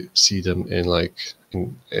you usually see them in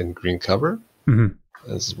green cover.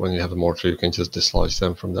 As when you have a mortar, you can just dislodge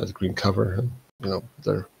them from that green cover, and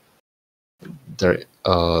their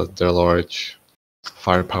large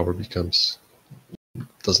firepower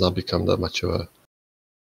does not become that much of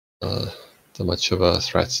a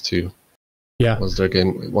threat to. Yeah. Once their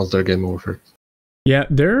game over. Yeah,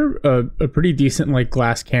 they're a pretty decent like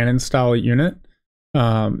glass cannon style unit.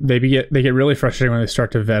 They get really frustrating when they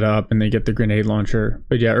start to vet up and they get the grenade launcher.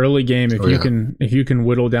 But yeah, early game, if you can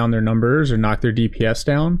whittle down their numbers or knock their DPS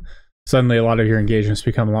down, suddenly a lot of your engagements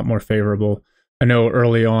become a lot more favorable. I know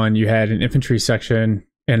early on you had an infantry section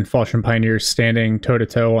and Fallschirm Pioneers standing toe to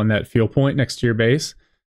toe on that field point next to your base,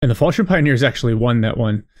 and the Fallschirm Pioneers actually won that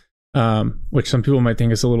one, which some people might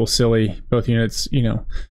think is a little silly. Both units,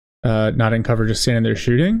 not in cover, just standing there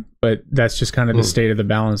shooting, but that's just kind of the state of the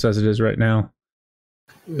balance as it is right now.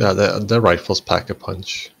 Yeah, the rifles pack a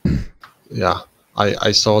punch. Yeah,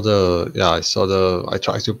 I tried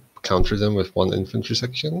to counter them with one infantry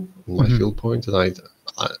section on my field point, and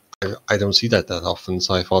I don't see that often.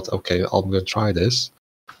 So I thought, okay, I'm gonna try this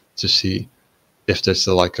to see if there's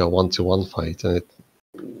a 1-to-1 fight, and it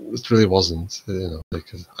really wasn't.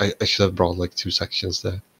 Because I should have brought like two sections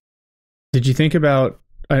there. Did you think about?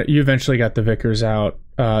 You eventually got the Vickers out.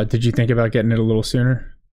 Did you think about getting it a little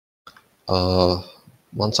sooner?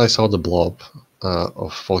 Once I saw the blob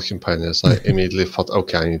of Fallschirm Pioneers, I immediately thought,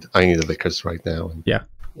 okay, I need the Vickers right now. And yeah,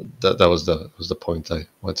 that was the point. I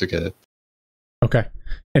wanted to get it. Okay,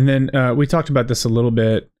 and then we talked about this a little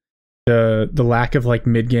bit. The lack of like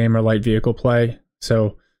mid game or light vehicle play.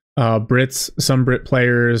 So some Brit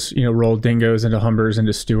players, roll dingoes into Humbers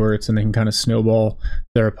into Stuarts, and they can kind of snowball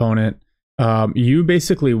their opponent. You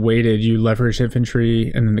basically waited, you leveraged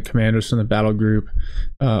infantry and then the commandos from the battle group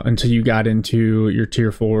until you got into your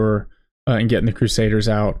tier 4 and getting the Crusaders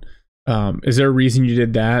out. Is there a reason you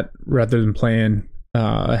did that rather than playing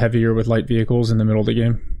heavier with light vehicles in the middle of the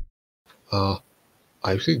game?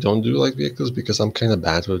 I actually don't do light vehicles because I'm kind of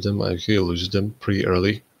bad with them. I actually lose them pretty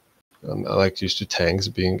early. I used to tanks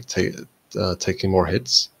being taking more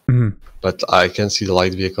hits, but I can see the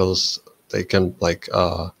light vehicles. They can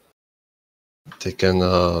they can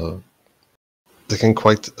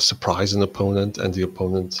quite surprise an opponent, and the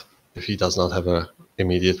opponent, if he does not have a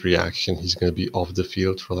immediate reaction, he's going to be off the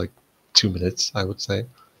field for like 2 minutes, I would say.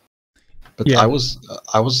 But Yeah.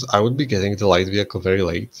 I would be getting the light vehicle very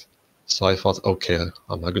late, so I thought, okay,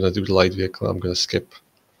 I'm not going to do the light vehicle. I'm going to skip,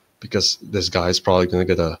 because this guy is probably going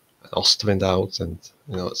to get an Ostwind out, and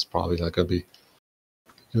it's probably not going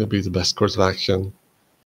to be the best course of action.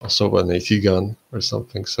 Also, an AT gun or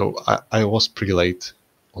something. So I was pretty late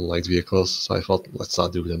on light vehicles, so I thought, let's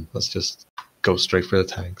not do them. Let's just go straight for the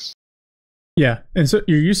tanks. Yeah, and so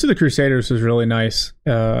your use of the Crusaders was really nice.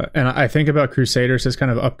 And I think about Crusaders as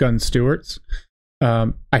kind of upgun Stuarts.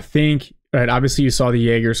 I think, right, obviously you saw the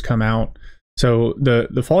Jaegers come out. So the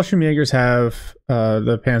Fallschirmjägers have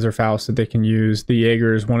the Panzerfaust that they can use. The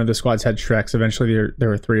Jaegers, one of the squads had Shreks. Eventually there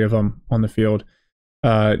were 3 of them on the field.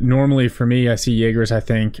 Normally for me, I see Jaegers, I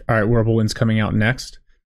think, all right, Whirlwind's coming out next.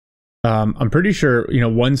 I'm pretty sure,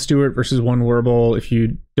 1 Stuart versus 1 Whirlwind, if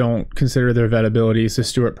you don't consider their vet abilities, the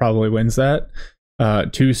Stuart probably wins that.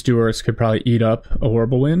 2 Stuarts could probably eat up a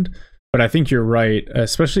Whirlwind. But I think you're right,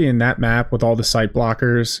 especially in that map with all the sight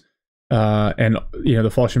blockers and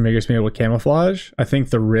the Fallschirmjägers being able to camouflage. I think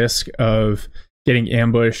the risk of getting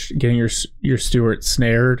ambushed, getting your Stuart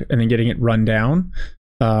snared, and then getting it run down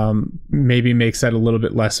maybe makes that a little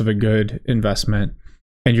bit less of a good investment.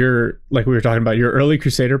 And like we were talking about, your early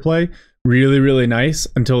Crusader play, really, really nice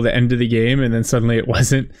until the end of the game, and then suddenly it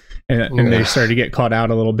wasn't, and they started to get caught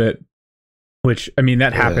out a little bit, which, I mean,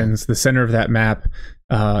 that happens. The center of that map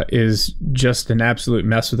is just an absolute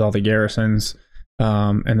mess with all the garrisons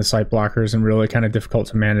and the sight blockers, and really kind of difficult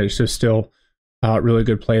to manage. So still really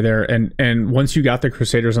good play there. And once you got the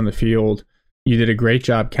Crusaders on the field, you did a great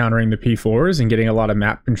job countering the P4s and getting a lot of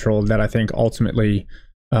map control that I think ultimately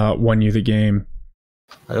won you the game.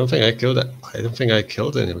 I don't think I killed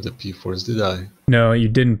any of the P4s, did I? No, you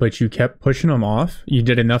didn't, but you kept pushing them off. You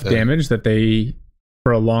did enough damage that they,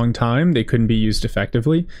 for a long time, they couldn't be used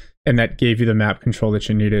effectively, and that gave you the map control that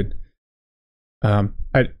you needed.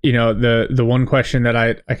 The one question that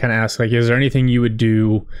I kind of ask, like, is there anything you would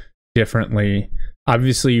do differently?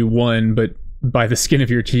 Obviously you won, but by the skin of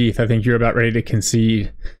your teeth, I think you're about ready to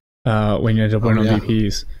concede when you end up winning on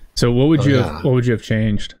VPs. So what would you have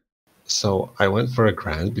changed? So I went for a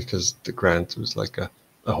Grant, because the Grant was like a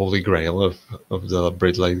holy grail of the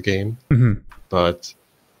Bridlight game. Mm-hmm. But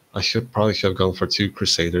I probably should have gone for 2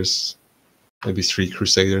 Crusaders, maybe 3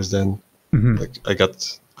 Crusaders then. Mm-hmm. Like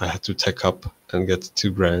I had to tech up and get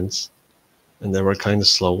 2 Grants, and they were kind of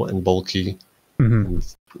slow and bulky. Mm-hmm.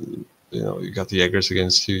 And, you got the Jaegers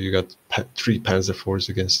against you, you got 3 Panzer IVs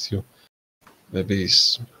against you.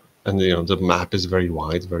 And the map is very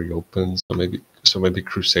wide, very open. So maybe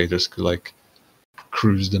Crusaders could like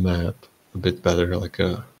cruise the map a bit better, like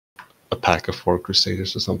a pack of 4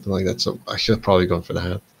 Crusaders or something like that. So I should have probably gone for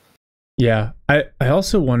that. Yeah, I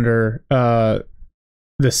also wonder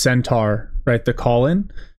the Centaur, right? The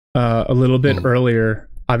call-in a little bit earlier.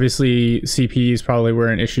 Obviously, CPs probably were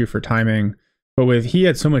an issue for timing. But he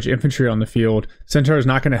had so much infantry on the field, Centaur is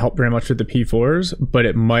not going to help very much with the P4s, but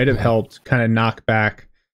it might have helped kind of knock back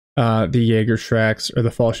the Jaeger Shreks or the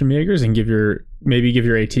Fallschirmjägers and give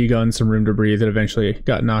your AT gun some room to breathe. That eventually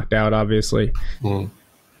got knocked out, obviously.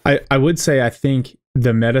 I would say I think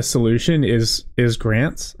the meta solution is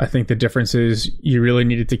Grants. I think the difference is you really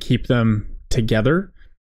needed to keep them together.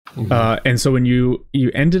 And so when you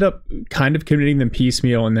ended up kind of committing them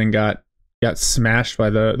piecemeal and then got smashed by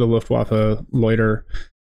the Luftwaffe loiter,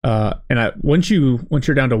 and once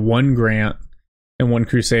you're down to 1 Grant and 1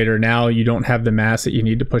 Crusader, now you don't have the mass that you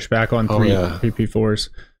need to push back on 3 P4s.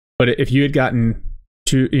 But if you had gotten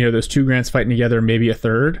those 2 Grants fighting together, maybe a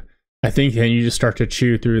third, I think then you just start to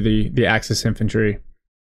chew through the Axis infantry.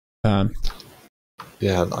 I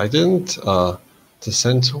didn't. The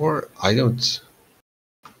Centaur, I don't.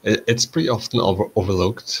 It's pretty often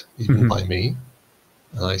overlooked, even by me.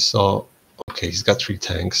 And I saw, okay, he's got 3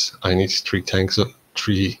 tanks. I need 3 tanks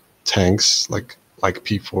like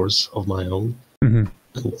P4s of my own. And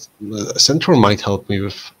the Centaur might help me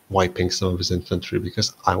with wiping some of his infantry,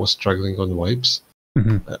 because I was struggling on wipes.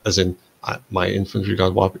 As in, my infantry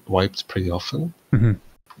got wiped pretty often.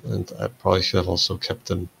 And I probably should have also kept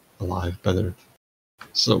them alive better.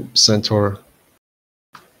 So Centaur,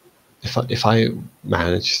 if I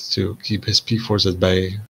managed to keep his P4s at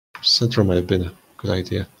bay, Centaur might have been a good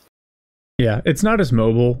idea. Yeah, it's not as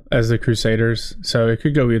mobile as the Crusaders, so it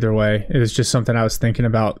could go either way. It was just something I was thinking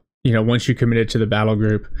about, once you committed to the battle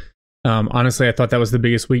group. Honestly, I thought that was the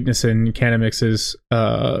biggest weakness in Kannamix's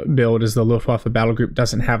build, is the Luftwaffe battle group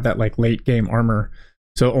doesn't have that like late game armor.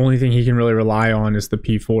 So only thing he can really rely on is the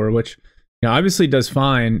P4, which obviously does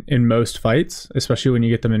fine in most fights, especially when you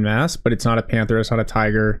get them in mass, but it's not a Panther, it's not a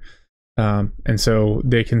Tiger. And so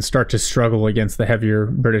they can start to struggle against the heavier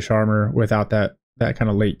British armor without that kind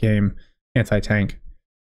of late game anti-tank.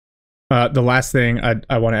 The last thing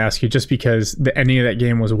I want to ask you, just because the ending of that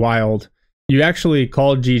game was wild, you actually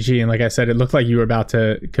called GG, and like I said, it looked like you were about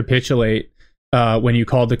to capitulate when you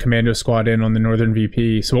called the commando squad in on the Northern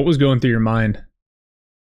VP. So what was going through your mind?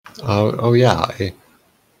 Oh yeah.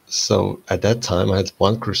 So at that time, I had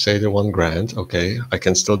 1 Crusader, 1 Grand. Okay, I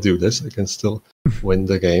can still do this. I can still win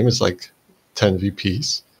the game. It's like 10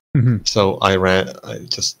 VPs. So I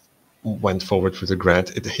just went forward with the Grand.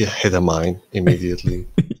 It hit a mine immediately.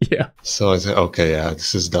 Yeah. So I said, okay, yeah,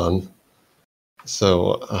 this is done.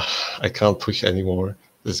 So I can't push anymore.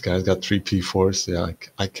 This guy's got 3 P4s. Yeah,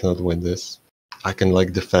 I cannot win this. I can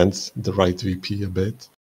like defend the right VP a bit.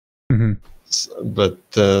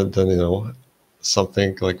 But then,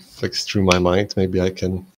 something like flicks through my mind. Maybe I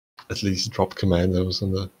can at least drop commandos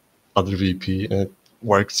on the other VP, and it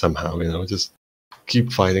worked somehow. Just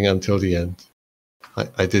keep fighting until the end.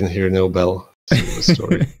 I didn't hear no bell. The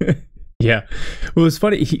story. Yeah, well, it's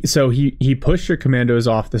funny. He pushed your commandos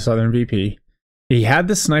off the Southern VP. He had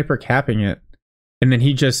the sniper capping it, and then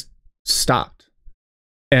he just stopped.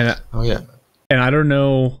 And and I don't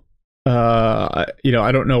know. I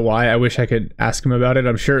don't know why. I wish I could ask him about it.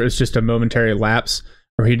 I'm sure it was just a momentary lapse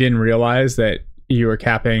where he didn't realize that you were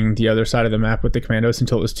capping the other side of the map with the commandos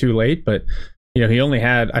until it was too late. But he only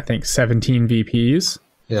had, I think, 17 VPs.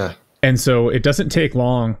 Yeah, and so it doesn't take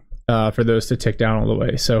long for those to tick down all the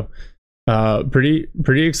way. So pretty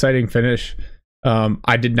exciting finish.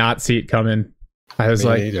 I did not see it coming. I was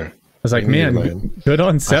like, man, good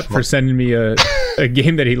on Cep for sending me a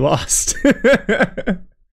game that he lost.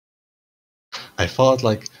 I thought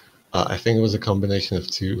I think it was a combination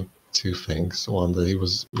of two things. One, that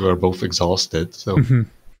we were both exhausted, so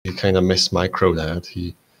he kind of missed micro that.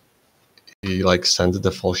 He sent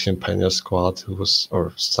the full Champagne squad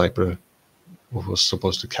sniper who was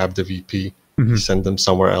supposed to cap the VP. He sent them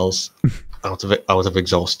somewhere else out of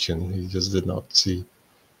exhaustion. He just did not see.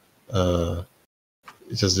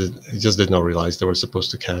 He just did not realize they were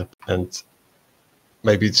supposed to cap, and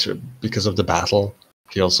maybe it's because of the battle.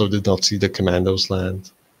 He also did not see the commandos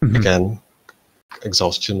land. Again,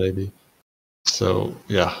 exhaustion maybe. So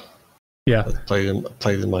yeah, that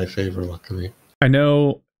played in my favor, luckily. I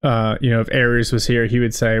know, if Ares was here, he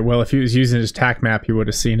would say, well, if he was using his TAC map, he would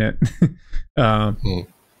have seen it.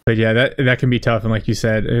 But yeah, that can be tough. And like you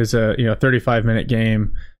said, it was a 35-minute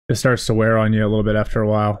game. It starts to wear on you a little bit after a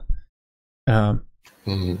while. For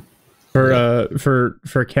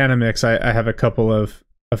Kannamix, I have a couple of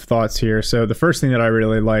thoughts here. So the first thing that I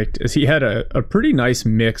really liked is he had a pretty nice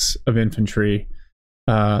mix of infantry.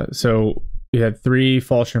 So he had 3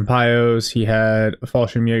 Fallschirm Pios, he had a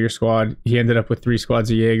Fallschirm Jaeger squad, he ended up with 3 squads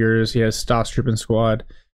of Jaegers, he has Stasstruppen squad.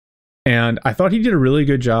 And I thought he did a really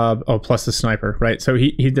good job, plus the sniper, right? So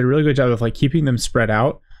he did a really good job of keeping them spread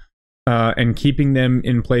out and keeping them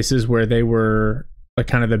in places where they were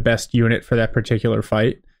kind of the best unit for that particular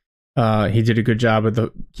fight. He did a good job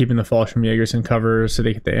of keeping the Fallschirm Jaegers in cover so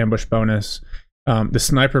they get the ambush bonus. The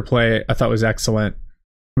sniper play I thought was excellent.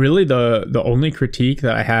 Really, the only critique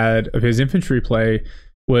that I had of his infantry play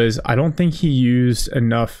was I don't think he used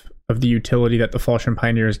enough of the utility that the Fallschirm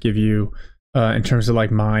Pioneers give you in terms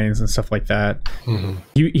of mines and stuff like that.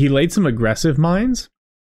 He laid some aggressive mines,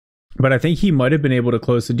 but I think he might have been able to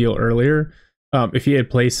close the deal earlier. If he had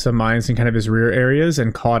placed some mines in kind of his rear areas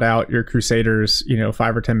and caught out your Crusaders,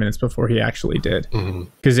 5 or 10 minutes before he actually did,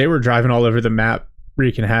 because they were driving all over the map,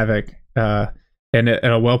 wreaking havoc. And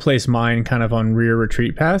a well-placed mine kind of on rear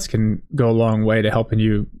retreat paths can go a long way to helping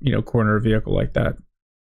you, corner a vehicle like that.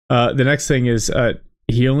 The next thing is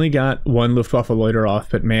he only got 1 Luftwaffe loiter off,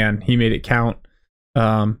 but man, he made it count.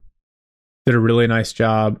 Did a really nice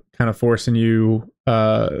job kind of forcing you,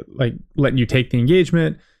 letting you take the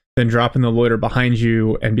engagement, then dropping the loiter behind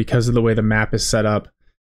you, and because of the way the map is set up,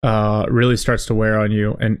 really starts to wear on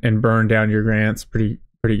you and burn down your grants pretty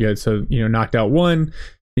good. So knocked out 1, and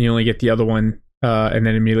you only get the other one, and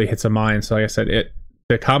then immediately hits a mine. So like I said,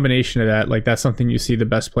 the combination of that, that's something you see the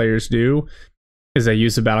best players do, is they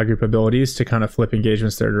use the battle group abilities to kind of flip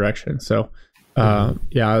engagements their direction. So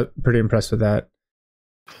yeah, pretty impressed with that.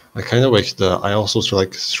 I kind of wish that I also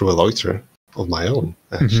threw a loiter of my own,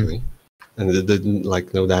 actually. And it didn't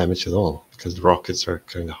no damage at all, because the rockets are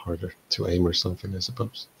kind of harder to aim or something, I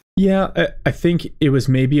suppose. Yeah, I think it was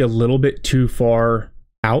maybe a little bit too far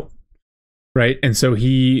out, right? And so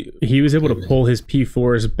he was able to pull his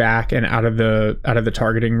P4s back and out of the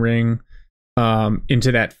targeting ring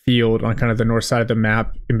into that field on kind of the north side of the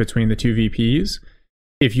map in between the two VPs.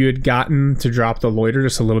 If you had gotten to drop the loiter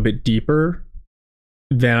just a little bit deeper,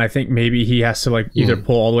 then I think maybe he has to like either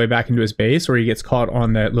pull all the way back into his base, or he gets caught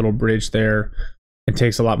on that little bridge there and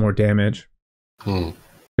takes a lot more damage. But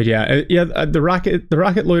the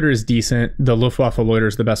rocket loiter is decent. The Luftwaffe loiter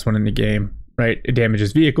is the best one in the game, right? It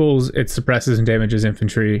damages vehicles, it suppresses and damages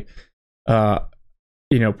infantry.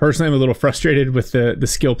 Personally, I'm a little frustrated with the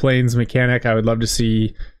skill planes mechanic. I would love to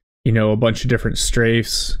see, a bunch of different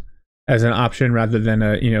strafes as an option rather than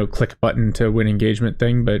a, click button to win engagement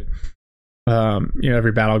thing. But,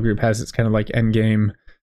 every battle group has its kind of like end game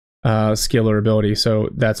skill or ability. So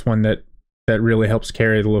that's one that really helps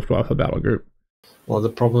carry the Luftwaffe battle group. Well, the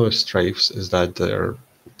problem with strafes is that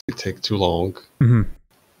they take too long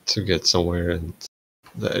to get somewhere, and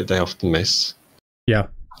they often miss. Yeah.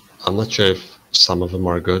 I'm not sure if some of them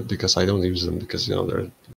are good because I don't use them because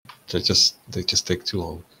they just take too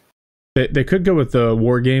long. They could go with the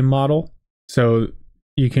war game model, so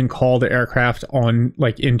you can call the aircraft on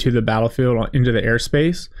like into the battlefield, into the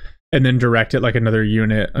airspace, and then direct it like another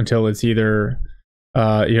unit until it's either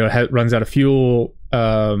runs out of fuel,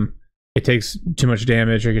 it takes too much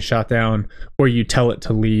damage or gets shot down, or you tell it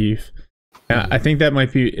to leave. I think that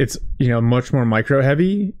might be, it's much more micro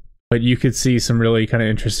heavy, but you could see some really kind of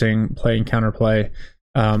interesting play and counterplay.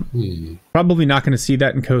 Probably not going to see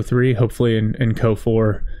that in CoH3. Hopefully in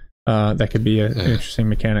CoH4, that could be an interesting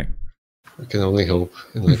mechanic. I can only hope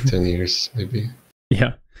in like 10 years, maybe.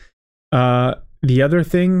 Yeah. The other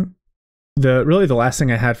thing, the last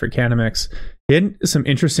thing I had for Kannamix, he had some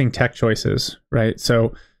interesting tech choices, right?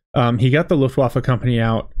 So he got the Luftwaffe company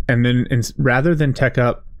out, and then rather than tech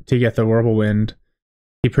up to get the Wirbelwind,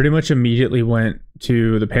 he pretty much immediately went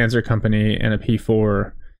to the Panzer company and a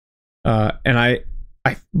P4. And I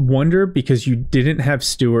wonder, because you didn't have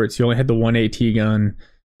Stuarts, you only had the one AT gun,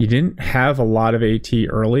 you didn't have a lot of AT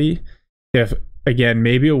early, if again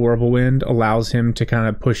maybe a Wirbelwind allows him to kind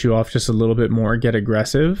of push you off just a little bit more, get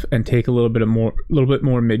aggressive, and take a little bit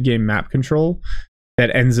more mid-game map control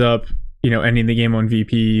that ends up ending the game on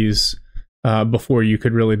VPs before you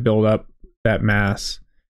could really build up that mass.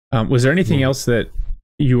 Was there anything else that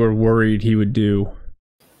you were worried he would do?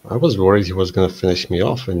 I was worried he was going to finish me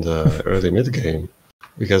off in the early mid game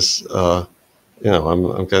because I'm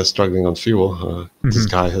kind of struggling on fuel. This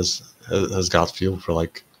guy has got fuel for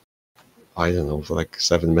like, I don't know, for like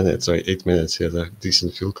 7 minutes or 8 minutes. He had a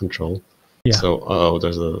decent fuel control. Yeah. So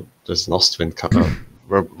there's an Ostwind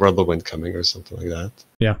Wirbelwind coming or something like that.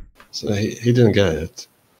 Yeah. So he didn't get it.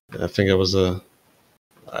 I think it was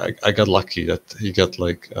I got lucky that he got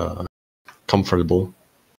like comfortable,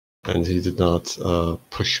 and he did not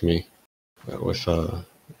push me with a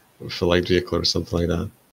light vehicle or something like that.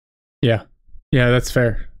 Yeah, that's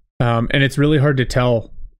fair. And it's really hard to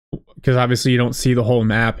tell because obviously you don't see the whole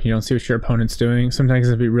map. You don't see what your opponent's doing. Sometimes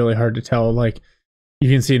it'd be really hard to tell. Like you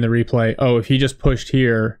can see in the replay, if he just pushed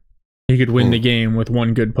here, he could win the game with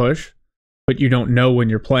one good push. But you don't know when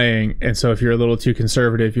you're playing, and so if you're a little too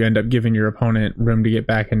conservative, you end up giving your opponent room to get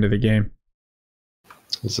back into the game.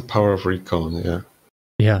 It's the power of recon, yeah.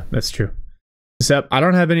 Yeah, that's true. Sep, I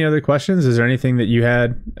don't have any other questions. Is there anything that you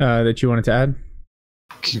had that you wanted to add?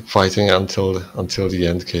 Keep fighting until the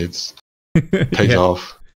end, kids. Pays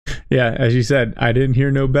off. Yeah, as you said, I didn't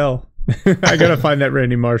hear no bell. I gotta find that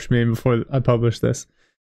Randy Marsh meme before I publish this.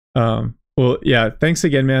 Well, yeah, thanks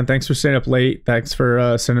again, man. Thanks for staying up late. Thanks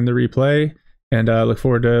for sending the replay, and look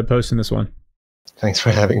forward to posting this one. Thanks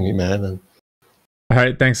for having me, man. All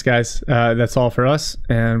right, thanks, guys. That's all for us,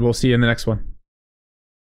 and we'll see you in the next one.